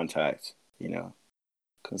personal contact,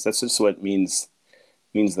 because that's just what means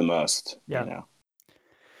the most, Yeah.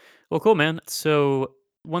 Well, cool, man. So,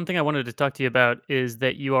 one thing I wanted to talk to you about is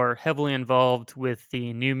that you are heavily involved with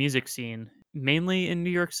the new music scene, mainly in New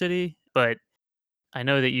York City, but I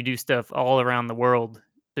know that you do stuff all around the world.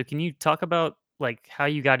 So, can you talk about like how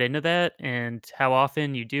you got into that and how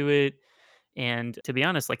often you do it? And to be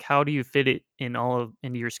honest, like how do you fit it into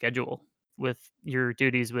your schedule with your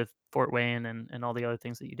duties with Fort Wayne and all the other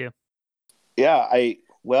things that you do? Yeah,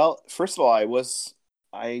 well, first of all,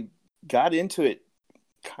 I got into it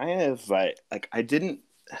kind of like I didn't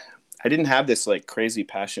have this like crazy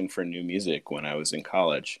passion for new music when I was in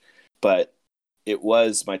college, but it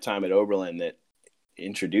was my time at Oberlin that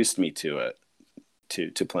introduced me to it,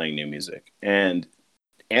 to playing new music, and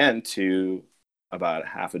to about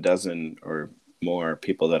half a dozen or more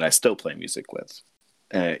people that I still play music with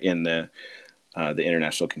in the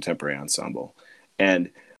International Contemporary Ensemble.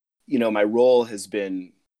 And my role has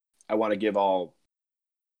been, I want to give all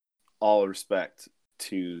respect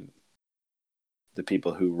to the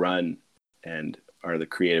people who run and are the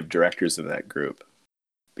creative directors of that group,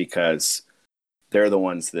 because they're the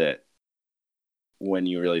ones that, when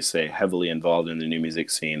you really say heavily involved in the new music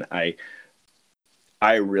scene, I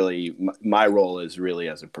really, my role is really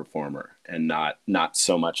as a performer and not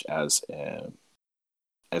so much as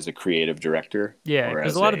a creative director Yeah, or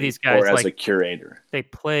because a as lot of a these guys a curator. they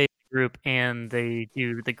play group and they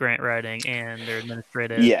do the grant writing and they're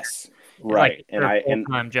administrative, Yes, like right. it's And their I full and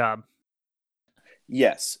time job.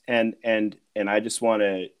 yes, and I just want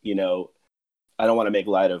to, I don't want to make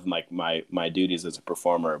light of my duties as a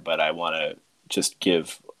performer, but I want to just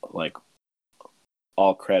give like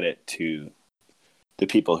all credit to the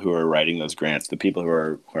people who are writing those grants, the people who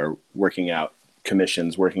are working out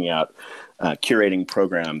commissions, working out curating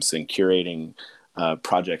programs and curating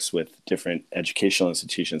projects with different educational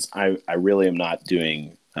institutions. I really am not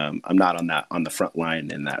doing. I'm not on the front line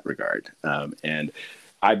in that regard, and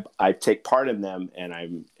I take part in them, and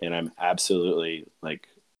I'm absolutely like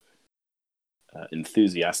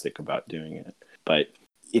enthusiastic about doing it. But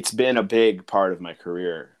it's been a big part of my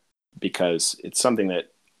career because it's something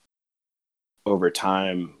that over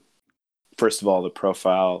time, first of all, the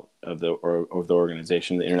profile of the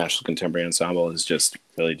organization, the International Contemporary Ensemble, has just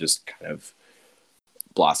really just kind of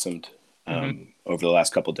blossomed Hmm. over the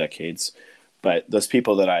last couple decades. But those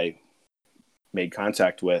people that I made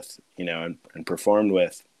contact with, and performed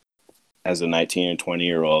with as a 19 and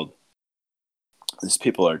 20-year-old, these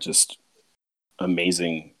people are just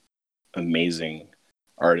amazing, amazing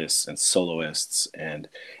artists and soloists, and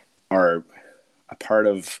are a part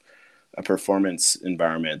of a performance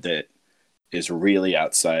environment that is really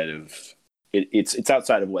outside of it's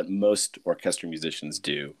outside of what most orchestra musicians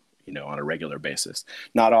do, on a regular basis.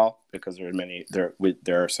 Not all, because there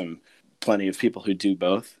are plenty of people who do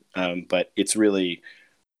both, but it's really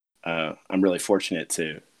I'm really fortunate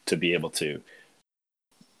to be able to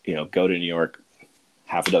go to New York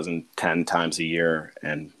half a dozen, 10 times a year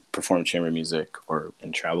and perform chamber music,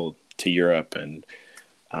 and travel to Europe and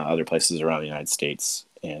other places around the United States.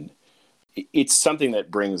 And it's something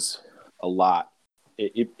that brings a lot.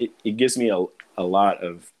 It gives me a lot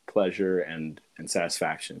of pleasure and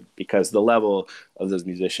satisfaction, because the level of those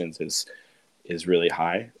musicians is really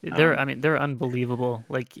high. I mean, they're unbelievable.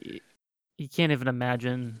 Like you can't even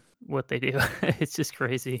imagine what they do. It's just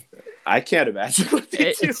crazy. I can't imagine what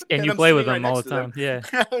they do, And and you I'm play with sitting right them all next the to them.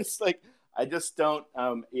 time. Yeah. It's like I just don't.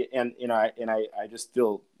 I just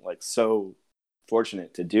feel like so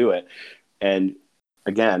fortunate to do it. And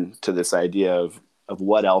again, to this idea of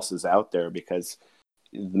what else is out there, because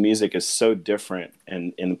the music is so different,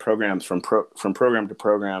 and in programs from program to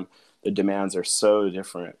program, the demands are so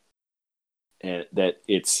different, and that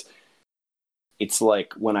it's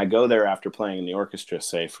like when I go there after playing in the orchestra,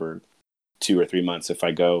 say for 2 or 3 months, if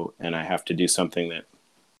I go and I have to do something that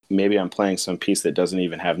maybe I'm playing some piece that doesn't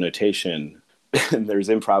even have notation, and there's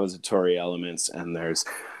improvisatory elements, and there's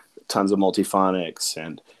tons of multiphonics,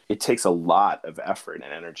 and it takes a lot of effort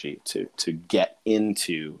and energy to get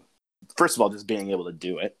into, first of all, just being able to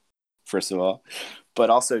do it, first of all, but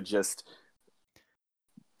also just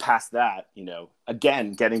past that,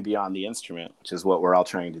 again, getting beyond the instrument, which is what we're all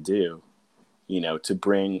trying to do, to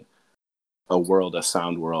bring a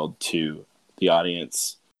sound world to the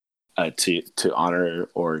audience, to honor,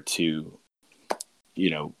 or to,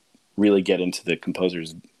 really get into the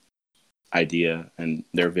composer's idea and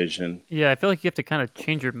their vision. Yeah, I feel like you have to kind of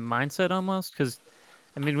change your mindset almost because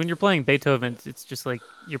I mean, when you're playing Beethoven, it's just like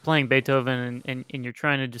you're playing Beethoven and you're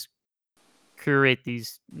trying to just curate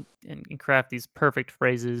these and craft these perfect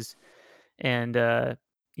phrases and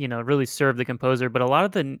really serve the composer. But a lot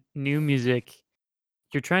of the new music,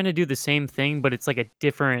 you're trying to do the same thing, but it's like a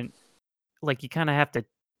different, like you kind of have to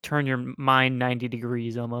turn your mind 90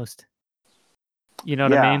 degrees almost. You know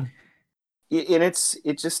what I Yeah. mean? And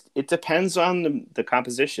it depends on the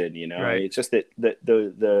composition, you know. Right. It's just that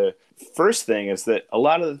the first thing is that a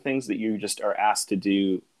lot of the things that you just are asked to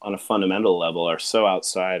do on a fundamental level are so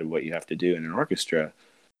outside of what you have to do in an orchestra.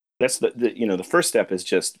 That's the first step is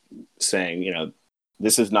just saying,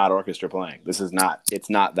 this is not orchestra playing. It's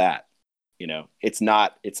not that, it's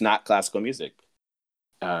not classical music.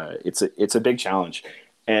 It's a big challenge.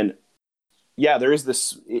 And yeah, there is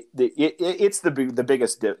this. It's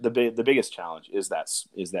the biggest challenge is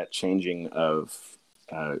that changing of.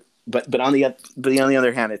 But on the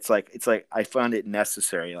other hand, it's like I find it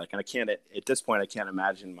necessary. Like, and I can't at this point I can't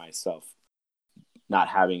imagine myself not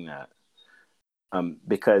having that.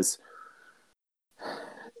 Because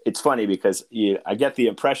it's funny because I get the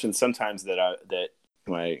impression sometimes that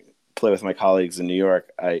when I play with my colleagues in New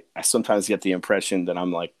York, I sometimes get the impression that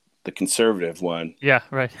I'm like the conservative one, Yeah,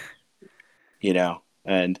 right.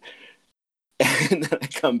 and and then I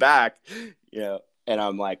come back, and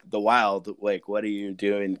I'm like the wild, like, what are you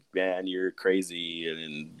doing, man? You're crazy,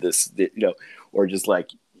 and this, or just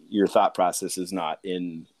like your thought process is not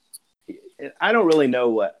in. I don't really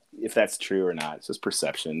know if that's true or not. It's just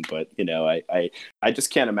perception, but I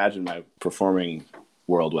just can't imagine my performing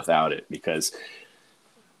world without it, because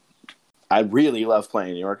I really love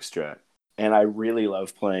playing the orchestra, and I really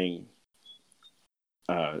love playing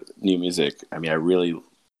new music. I mean, I really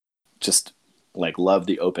just like love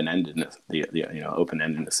the open-endedness, the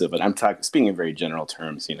open-endedness of it. I'm speaking in very general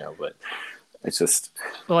terms, but it's just.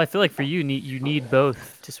 Well, I feel like for you, you need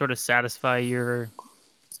both to sort of satisfy your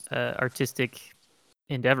artistic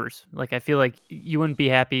endeavors. Like I feel like you wouldn't be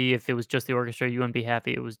happy if it was just the orchestra. You wouldn't be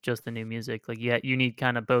happy if it was just the new music. Like yeah, you need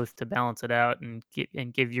kind of both to balance it out and keep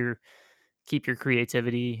your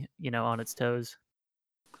creativity, on its toes.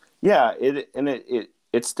 Yeah,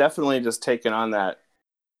 it's definitely just taken on that.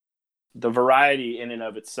 The variety in and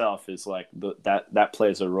of itself is like that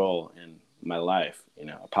plays a role in my life,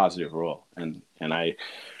 a positive role, and I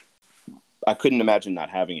couldn't imagine not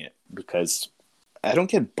having it, because I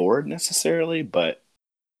don't get bored necessarily, but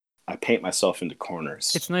I paint myself into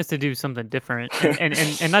corners. It's nice to do something different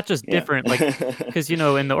and not just Yeah. different, like because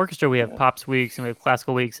in the orchestra we have Yeah. pops weeks and we have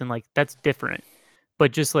classical weeks and like that's different,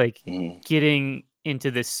 but just like Mhm. getting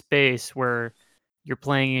into this space where you're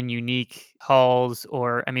playing in unique halls,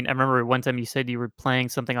 or I mean, I remember one time you said you were playing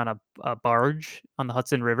something on a barge on the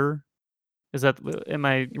Hudson River. Is that am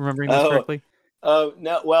I remembering this Oh, correctly? oh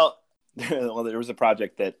no. Well, well, there was a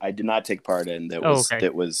project that I did not take part in. That Oh, was okay.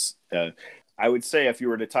 that was. I would say, if you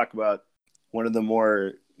were to talk about one of the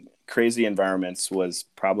more crazy environments, was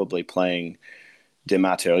probably playing De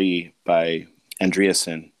Materie by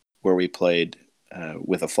Andreasen, where we played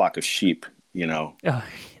with a flock of sheep, Oh,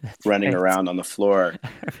 that's running right. around on the floor I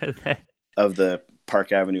read that. of the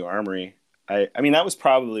Park Avenue Armory. I mean, that was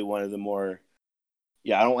probably one of the more.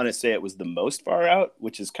 Yeah, I don't want to say it was the most far out,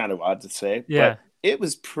 which is kind of odd to say, Yeah, but it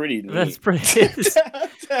was pretty that's neat pretty. to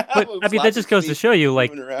have But a I mean, that flock of just goes to sheep show you,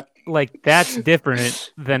 moving around. like that's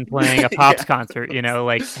different than playing a pops Yeah. concert.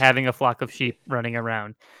 Like having a flock of sheep running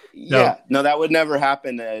around. So Yeah, no, that would never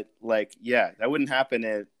happen that wouldn't happen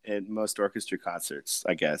at most orchestra concerts,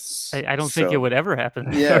 I guess. I don't think it So, would ever happen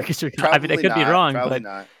in an yeah, orchestra. I mean, I probably could be not. wrong, Probably but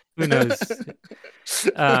not. who knows?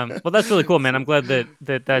 Well, that's really cool, man. I'm glad that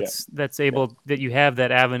Yeah, that's yeah. able that you have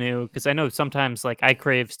that avenue, because I know sometimes like I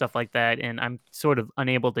crave stuff like that, and I'm sort of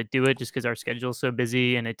unable to do it just because our schedule is so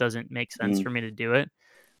busy and it doesn't make sense Mm, for me to do it.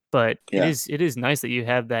 But yeah. it is nice that you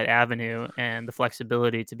have that avenue and the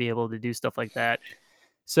flexibility to be able to do stuff like that.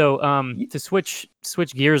 So, Y- to switch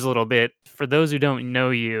gears a little bit, for those who don't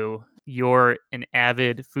know you, you're an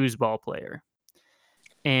avid foosball player,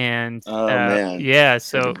 and Oh man. yeah.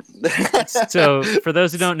 Such a So for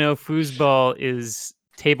those who don't know, foosball is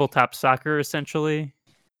tabletop soccer essentially,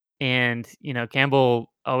 and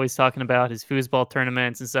Campbell always talking about his foosball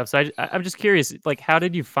tournaments and stuff. So I'm just curious, like, how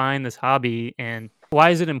did you find this hobby, and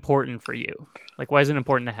why is it important for you? Like, why is it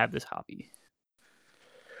important to have this hobby?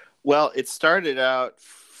 Well, it started out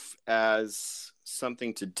as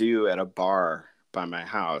something to do at a bar by my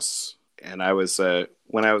house. And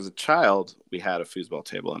when I was a child, we had a foosball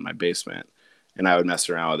table in my basement, and I would mess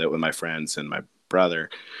around with it with my friends and my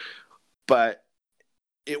brother. But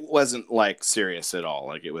it wasn't like serious at all.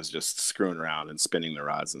 Like, it was just screwing around and spinning the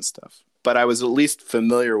rods and stuff. but I was at least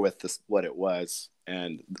familiar with what it was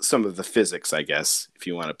and some of the physics, I guess, if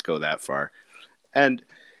you want to go that far. And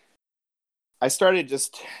I started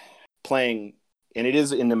just playing, and it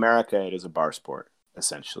is in America, it is a bar sport,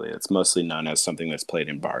 essentially. It's mostly known as something that's played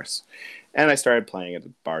in bars. And I started playing at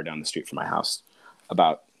a bar down the street from my house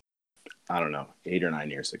about, I don't know, 8 or 9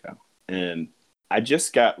 years ago. And I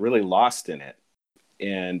just got really lost in it.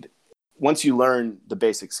 And once you learn the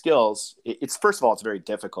basic skills, it's first of all, it's very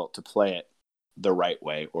difficult to play it the right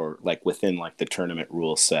way, or like within like the tournament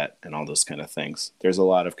rule set and all those kind of things. There's a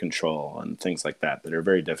lot of control and things like that that are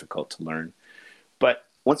very difficult to learn. But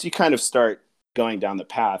once you kind of start going down the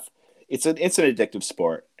path, it's an addictive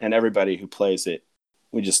sport, and everybody who plays it,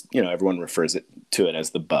 we just, everyone refers to it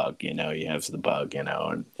as the bug. You have the bug, and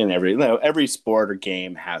every sport or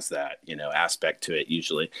game has that, aspect to it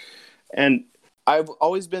usually. And I've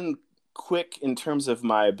always been quick in terms of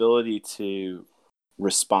my ability to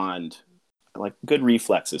respond, like good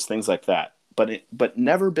reflexes, things like that. But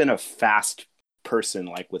never been a fast person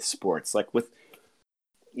like with sports, like with,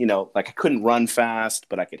 like I couldn't run fast,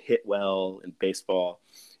 but I could hit well in baseball.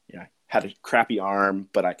 I had a crappy arm,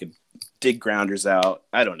 but I could dig grounders out.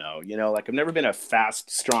 I don't know, like I've never been a fast,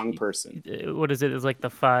 strong person. What is it? It's like the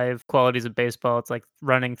 5 qualities of baseball. It's like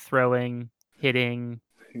running, throwing, hitting.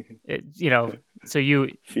 So you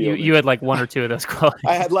had like 1 or 2 of those qualities.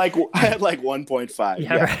 I had like 1.5.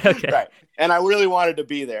 Yeah, right. Okay. Right. And I really wanted to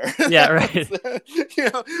be there. Yeah, right.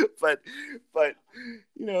 But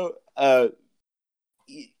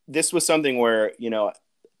this was something where,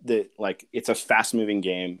 it's a fast moving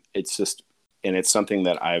game. It's just, and it's something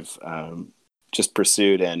that I've just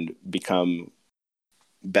pursued and become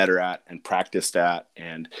better at and practiced at.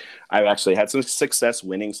 And I've actually had some success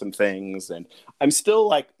winning some things. And I'm still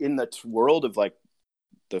like in the world of like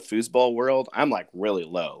the foosball world. I'm like really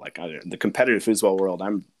low. Like the competitive foosball world,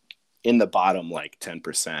 I'm in the bottom like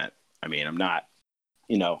 10%. I mean, I'm not,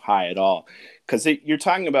 high at all. Because you're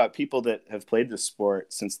talking about people that have played the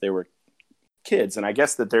sport since they were kids. And I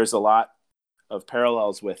guess that there's a lot of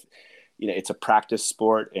parallels with, it's a practice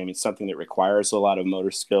sport. I mean, it's something that requires a lot of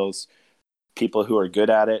motor skills. People who are good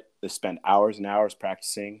at it, they spend hours and hours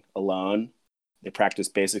practicing alone. They practice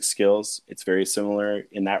basic skills. It's very similar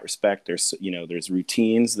in that respect. There's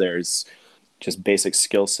routines. There's just basic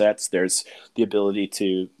skill sets. There's the ability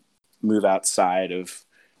to move outside of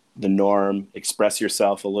the norm, express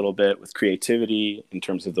yourself a little bit with creativity in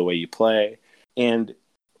terms of the way you play. And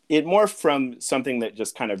it morphed from something that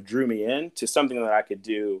just kind of drew me in to something that I could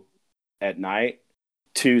do at night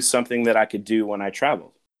to something that I could do when I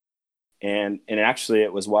traveled. And actually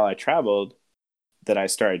it was while I traveled that I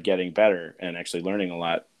started getting better and actually learning a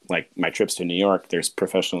lot. Like my trips to New York, there's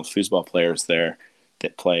professional foosball players there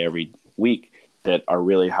that play every week that are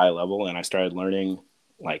really high level. And I started learning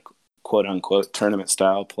like quote unquote tournament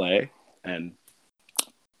style play. And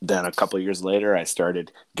then a couple of years later, I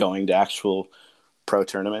started going to actual pro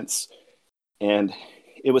tournaments. And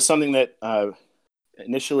it was something that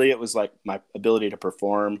initially it was like my ability to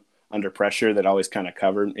perform under pressure that always kind of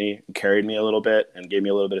covered me, carried me a little bit, and gave me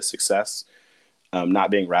a little bit of success. Not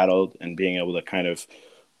being rattled and being able to kind of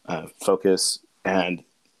focus.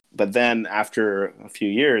 But then after a few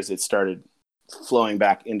years, it started flowing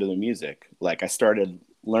back into the music. Like I started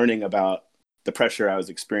learning about the pressure I was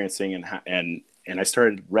experiencing, and I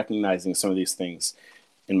started recognizing some of these things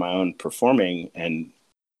in my own performing and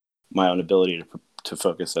my own ability to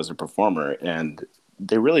focus as a performer. And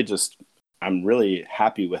they really I'm really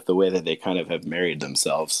happy with the way that they kind of have married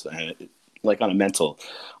themselves, like on a mental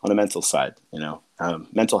side,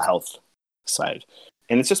 mental health side.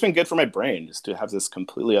 And it's just been good for my brain just to have this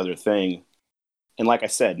completely other thing. And like I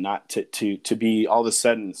said, not to be all of a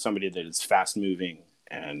sudden somebody that is fast moving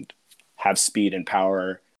and have speed and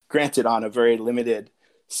power, granted on a very limited,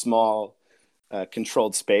 small,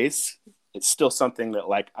 controlled space. It's still something that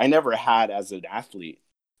like I never had as an athlete.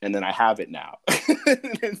 And then I have it now.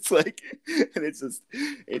 It's like, and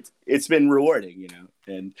it's been rewarding,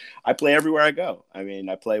 and I play everywhere I go. I mean,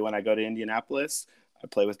 I play when I go to Indianapolis, I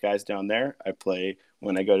play with guys down there. I play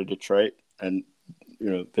when I go to Detroit and,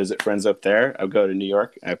 visit friends up there. I go to New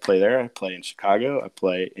York, I play there. I play in Chicago. I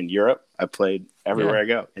play in Europe. I play everywhere I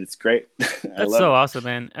go, and it's great. That's so awesome,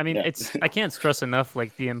 man. I mean, Yeah. I can't stress enough,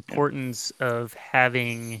 like the importance of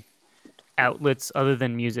having outlets other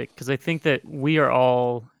than music, because I think that we are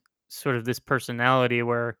all sort of this personality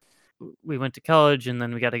where we went to college and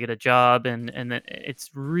then we got to get a job, and then it's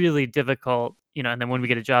really difficult, and then when we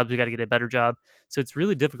get a job we got to get a better job, so it's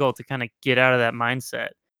really difficult to kind of get out of that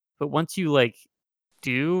mindset. But once you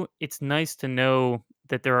it's nice to know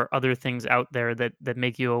that there are other things out there that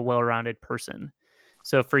make you a well-rounded person.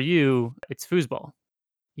 So for you, it's foosball,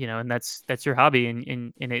 and that's your hobby,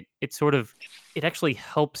 and it sort of it actually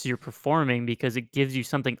helps your performing because it gives you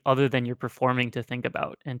something other than your performing to think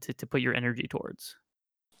about and to put your energy towards.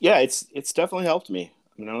 Yeah, it's definitely helped me.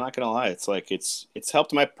 I mean, I'm not gonna lie. It's like it's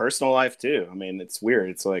helped my personal life too. I mean, it's weird.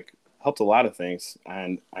 It's like helped a lot of things,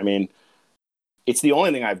 and I mean, it's the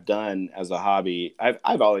only thing I've done as a hobby.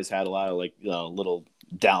 I've always had a lot of like little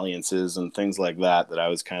dalliances and things like that I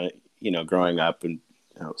was kind of growing up and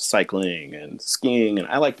cycling and skiing, and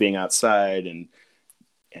I like being outside and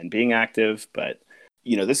being active. But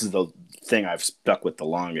this is the thing I've stuck with the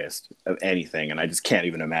longest of anything, and I just can't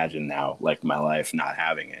even imagine now like my life not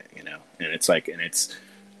having it. And it's like and it's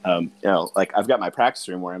like I've got my practice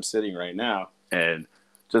room where I'm sitting right now, and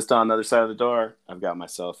just on the other side of the door, I've got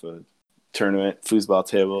myself a tournament foosball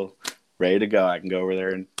table ready to go. I can go over there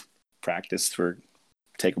and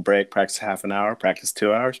take a break, practice half an hour, practice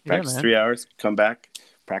 2 hours, practice 3 hours, come back,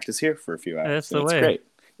 practice here for a few hours. That's And the it's way. great.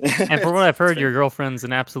 And for what I've heard, your girlfriend's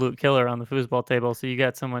an absolute killer on the foosball table, so you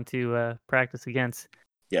got someone to practice against.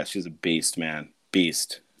 Yeah, she's a beast, man.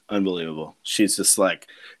 Beast. Unbelievable. She's just like,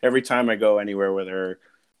 every time I go anywhere with her,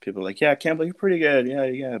 people are like, yeah, Campbell, you're pretty good.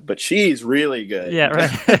 Yeah. But she's really good. Yeah,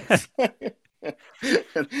 right.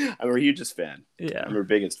 I'm her hugest fan. Yeah. I'm her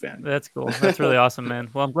biggest fan. That's cool. That's really awesome, man.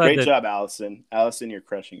 Well, I'm glad Great job, Allison. Allison, you're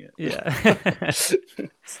crushing it. Yeah.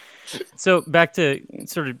 So back to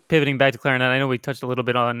sort of pivoting back to clarinet. I know we touched a little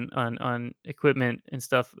bit on equipment and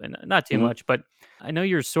stuff, and not too much, but I know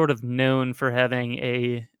you're sort of known for having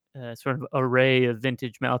a sort of array of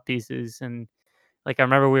vintage mouthpieces. And like I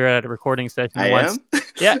remember we were at a recording session I once.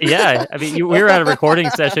 am? Yeah. I mean, we were at a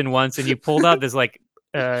recording session once, and you pulled out this like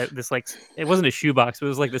it wasn't a shoebox, it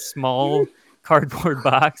was like this small cardboard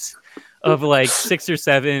box of like 6 or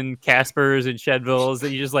 7 Caspers and Shedvilles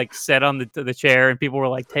that you just like set on the chair, and people were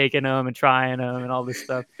like taking them and trying them and all this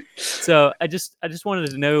stuff. So I just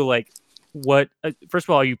wanted to know, like, what first of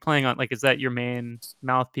all, are you playing on, like, is that your main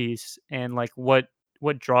mouthpiece, and like what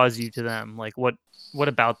draws you to them? Like what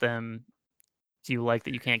about them do you like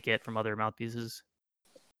that you can't get from other mouthpieces?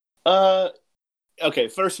 Okay,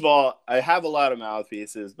 first of all, I have a lot of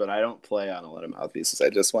mouthpieces, but I don't play on a lot of mouthpieces.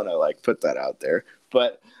 I just want to like put that out there.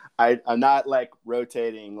 But I'm not like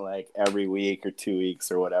rotating like every week or 2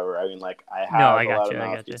 weeks or whatever. I mean, like I have a lot of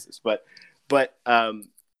mouthpieces, but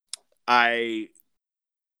I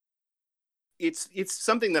it's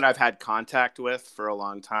something that I've had contact with for a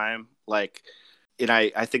long time. Like, and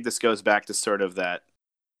I think this goes back to sort of that,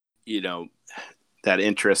 that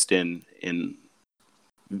interest in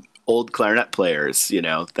old clarinet players,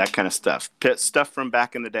 that kind of stuff from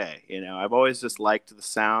back in the day. I've always just liked the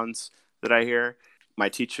sounds that I hear. My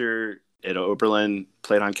teacher at Oberlin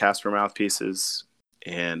played on Casper mouthpieces,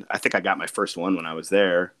 and I think I got my first one when I was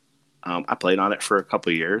there. I played on it for a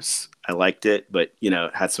couple of years. I liked it, but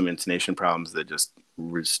it had some intonation problems that just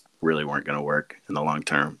really weren't going to work in the long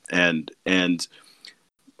term. And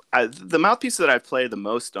the mouthpiece that I've played the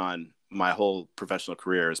most on my whole professional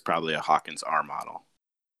career is probably a Hawkins R model.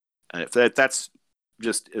 And that's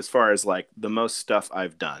just as far as like the most stuff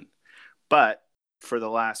I've done. But for the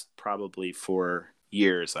last probably 4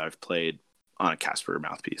 years, I've played on a Casper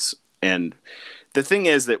mouthpiece. And the thing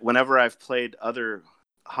is that whenever I've played other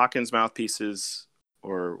Hawkins mouthpieces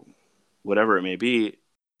or whatever it may be,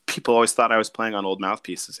 people always thought I was playing on old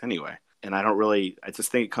mouthpieces anyway. And I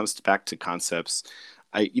just think it comes back to concepts.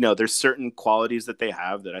 There's certain qualities that they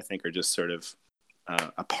have that I think are just sort of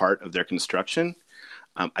a part of their construction.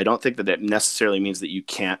 I don't think that necessarily means that you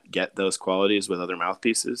can't get those qualities with other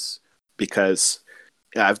mouthpieces, because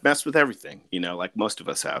I've messed with everything, like most of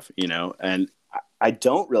us have, and I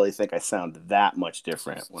don't really think I sound that much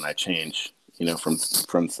different when I change,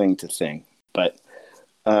 from thing to thing. But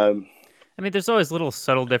I mean, there's always little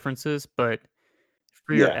subtle differences, but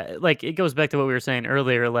for your like, it goes back to what we were saying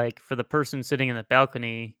earlier. Like for the person sitting in the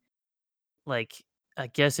balcony, like I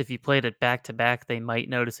guess if you played it back to back, they might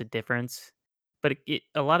notice a difference. But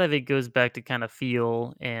a lot of it goes back to kind of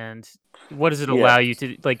feel and what does it allow you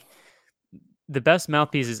to like. The best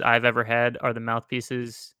mouthpieces I've ever had are the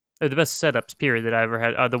mouthpieces, or the best setups, period, that I've ever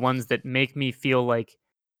had are the ones that make me feel like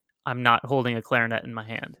I'm not holding a clarinet in my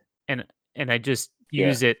hand, and I just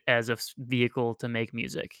use it as a vehicle to make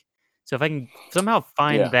music. So if I can somehow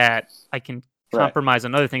find that, I can compromise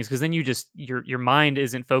on other things, because then your mind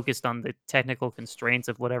isn't focused on the technical constraints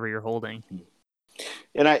of whatever you're holding.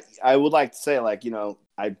 And I would like to say, like,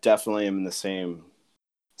 I definitely am in the same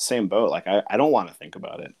boat. Like I don't want to think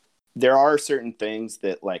about it. There are certain things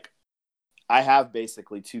that, like, I have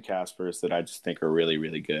basically 2 Caspers that I just think are really,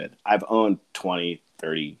 really good. I've owned 20,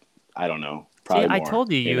 30, I don't know, probably more. I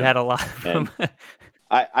told you had a lot of them.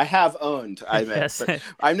 I have owned, I meant, Yes. but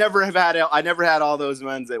I never had all those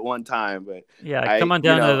ones at one time. But Yeah, come I, on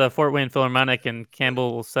down to the Fort Wayne Philharmonic, and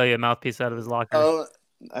Campbell will sell you a mouthpiece out of his locker. oh,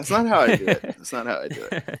 that's not how I do it. That's not how I do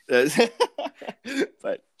it.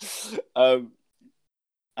 But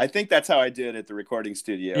I think that's how I do it at the recording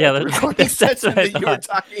studio, Yeah, at the recording that's session what I that you were thought.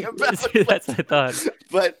 talking about. That's what I thought.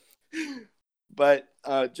 But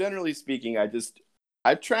generally speaking, I'm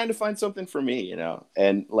trying to find something for me,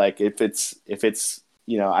 and like if it's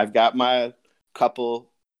I've got my couple,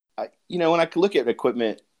 when I look at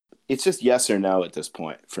equipment, it's just yes or no at this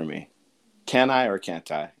point for me. Can I or can't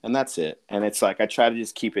I? And that's it. And it's like I try to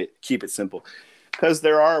just keep it simple, because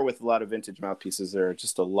there are, with a lot of vintage mouthpieces, there are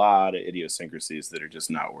just a lot of idiosyncrasies that are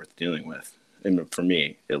just not worth dealing with. And for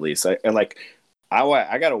me, at least, I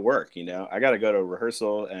got to work. I got to go to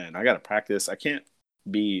rehearsal and I got to practice. I can't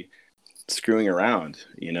be screwing around,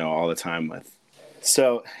 all the time with.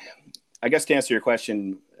 So, I guess to answer your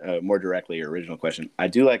question more directly, your original question, I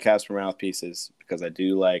do like Casper mouthpieces because I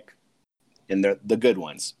do like, and they're the good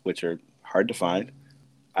ones, which are hard to find.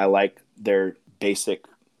 I like their basic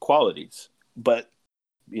qualities, but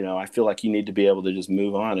I feel like you need to be able to just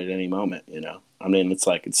move on at any moment. I mean,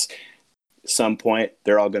 it's some point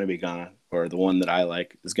they're all going to be gone, or the one that I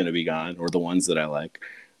like is going to be gone, or the ones that I like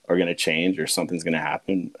are going to change, or something's going to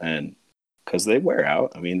happen, and because they wear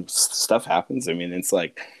out. I mean, stuff happens. I mean, it's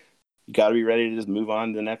like you got to be ready to just move on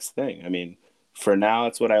to the next thing. I mean, for now,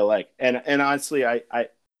 it's what I like, and honestly, I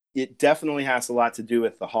it definitely has a lot to do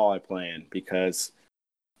with the hall I play in, because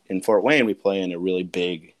in Fort Wayne we play in a really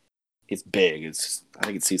big. It's big. I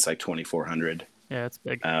think it seats like 2,400. Yeah, it's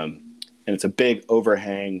big. And it's a big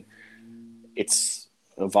overhang. It's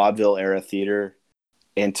a vaudeville era theater,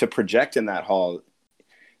 and to project in that hall,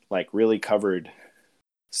 like really covered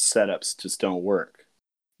setups just don't work.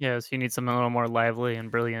 Yeah, so you need something a little more lively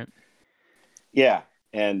and brilliant. Yeah,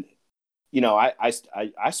 and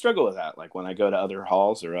I struggle with that. Like when I go to other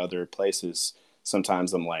halls or other places,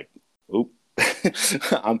 sometimes I'm like, oop,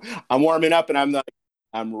 I'm warming up, and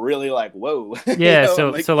I'm really like, whoa. Yeah,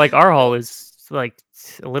 so like our hall oh, is like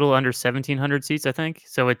a little under 1,700 seats, I think.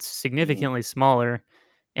 So it's mhm, significantly smaller,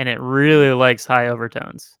 and it really likes high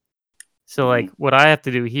overtones. So like mhm. what I have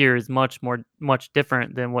to do here is much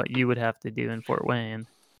different than what you would have to do in Fort Wayne.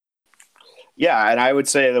 Yeah, and I would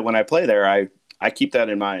say that when I play there, I keep that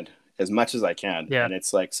in mind as much as I can. Yeah. And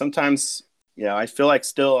it's like sometimes, I feel like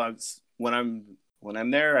still when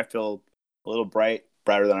I'm there, I feel a little brighter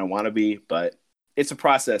than I want to be, but it's a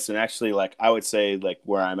process. And actually, like I would say, like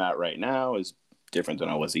where I'm at right now is different than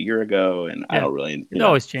I was a year ago, and I Yeah. don't really, It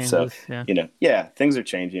always so changes. Yeah. yeah, things are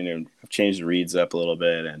changing, and I've changed the reeds up a little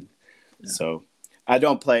bit, and Yeah. so I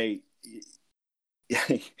don't play.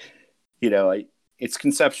 It's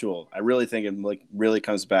conceptual. I really think it like really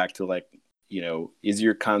comes back to like, is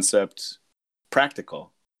your concept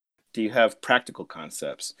practical? Do you have practical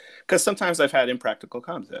concepts? Because sometimes I've had impractical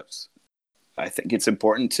concepts. I think it's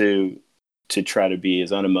important to try to be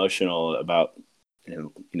as unemotional about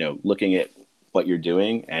looking at what you're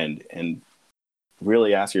doing, and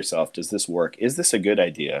really ask yourself, does this work? Is this a good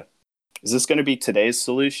idea? Is this going to be today's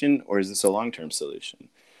solution, or is this a long-term solution?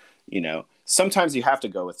 Sometimes you have to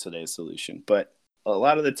go with today's solution, but a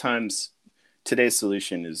lot of the times today's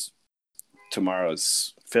solution is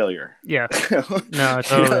tomorrow's failure. Yeah. No,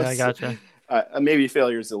 totally. I gotcha. Maybe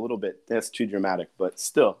failure is a little bit, that's too dramatic, but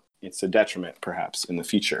still it's a detriment perhaps in the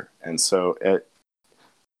future. And so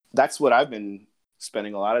that's what I've been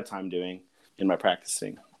spending a lot of time doing in my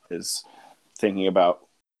practicing, is thinking about,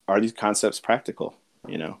 are these concepts practical?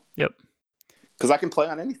 Yep. Because I can play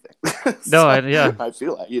on anything. No, So yeah, I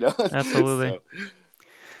feel like, absolutely. So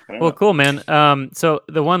I don't Well, know. cool, man. So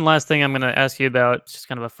the one last thing I'm going to ask you about, just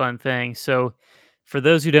kind of a fun thing. So, for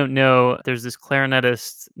those who don't know, there's this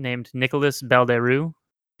clarinetist named Nicholas Balderou,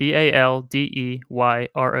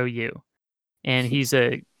 Baldeyrou, and he's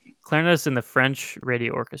a clarinetist in the French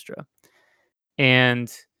Radio Orchestra,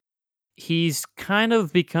 and he's kind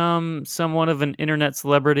of become somewhat of an internet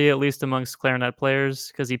celebrity, at least amongst clarinet players,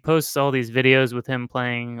 because he posts all these videos with him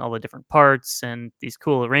playing all the different parts and these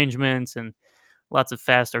cool arrangements and lots of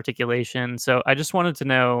fast articulation. So I just wanted to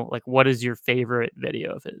know, like, what is your favorite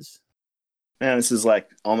video of his? Man, this is like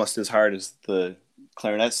almost as hard as the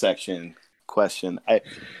clarinet section question. I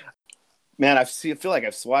feel like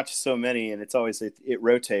I've watched so many, and it's always it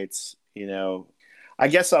rotates. I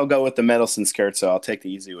guess I'll go with the Mendelssohn Scherzo. I'll take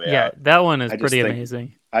the easy way Yeah, out. that one is I just pretty think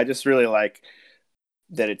amazing. I just really like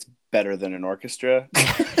that it's better than an orchestra.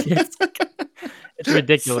 it's, it's So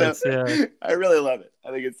ridiculous. Yeah. I really love it.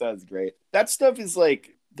 I think it sounds great. That stuff is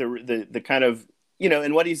like the kind of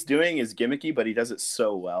and what he's doing is gimmicky, but he does it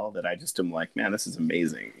so well that I just am like, man, this is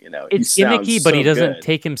amazing. He It's sounds gimmicky, but he so doesn't good.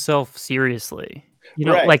 take himself seriously.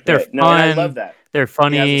 Right, like they're right. No, fun. and I love that. They're He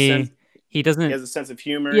has a sense. funny. He doesn't. He has a sense of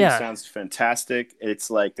humor. He Yeah. sounds fantastic. It's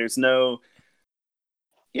like there's no.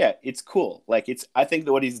 Yeah, it's cool. Like I think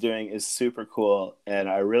that what he's doing is super cool, and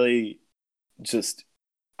I really just.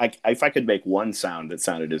 If I could make one sound that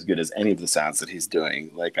sounded as good as any of the sounds that he's doing,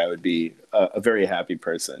 like I would be a very happy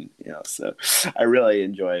person, So I really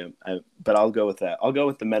enjoy him. But I'll go with that. I'll go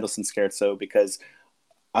with the Mendelssohn Scherzo because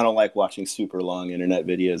I don't like watching super long internet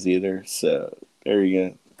videos either. So there you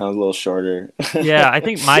go. I was a little shorter. Yeah, I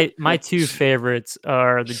think my two favorites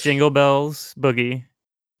are the Jingle Bells Boogie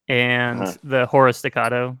and the Horror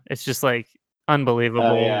Staccato. It's just like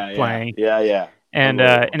unbelievable playing. Yeah. And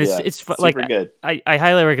it's like super good. I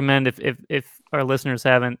highly recommend if our listeners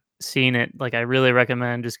haven't seen it, like I really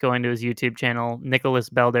recommend just going to his YouTube channel, Nicolas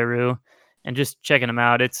Balderu, and just checking him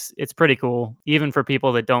out. It's pretty cool. Even for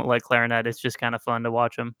people that don't like clarinet, it's just kind of fun to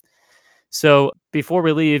watch him. So before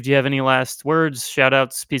we leave, do you have any last words, shout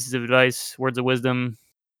outs, pieces of advice, words of wisdom?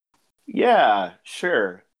 Yeah,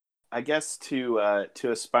 sure. I guess to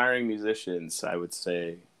aspiring musicians, I would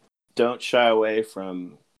say, don't shy away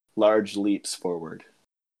from large leaps forward.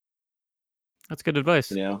 That's good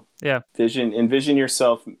advice. Yeah. Envision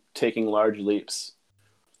yourself taking large leaps,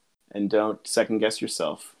 and don't second guess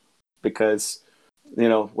yourself, because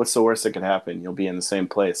what's the worst that could happen? You'll be in the same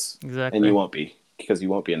place. Exactly. And you won't be, because you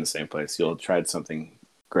won't be in the same place. You'll have tried something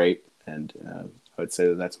great, and I would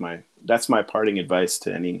say that's my parting advice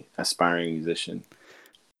to any aspiring musician,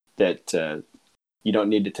 that you don't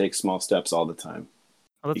need to take small steps all the time.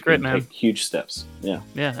 Well, that's great, man. Take huge steps. Yeah.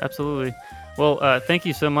 Yeah, absolutely. Well, thank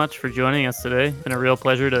you so much for joining us today. It's been a real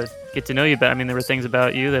pleasure to get to know you better. I mean, there were things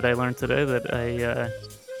about you that I learned today that I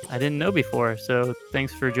didn't know before. So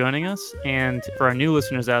thanks for joining us. And for our new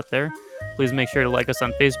listeners out there, please make sure to like us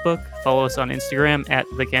on Facebook, follow us on Instagram at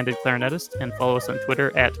The Candid Clarinetist, and follow us on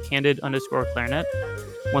Twitter at Candid_Clarinet.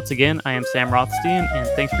 Once again, I am Sam Rothstein, and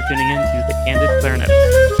thanks for tuning in to The Candid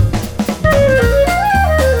Clarinetist.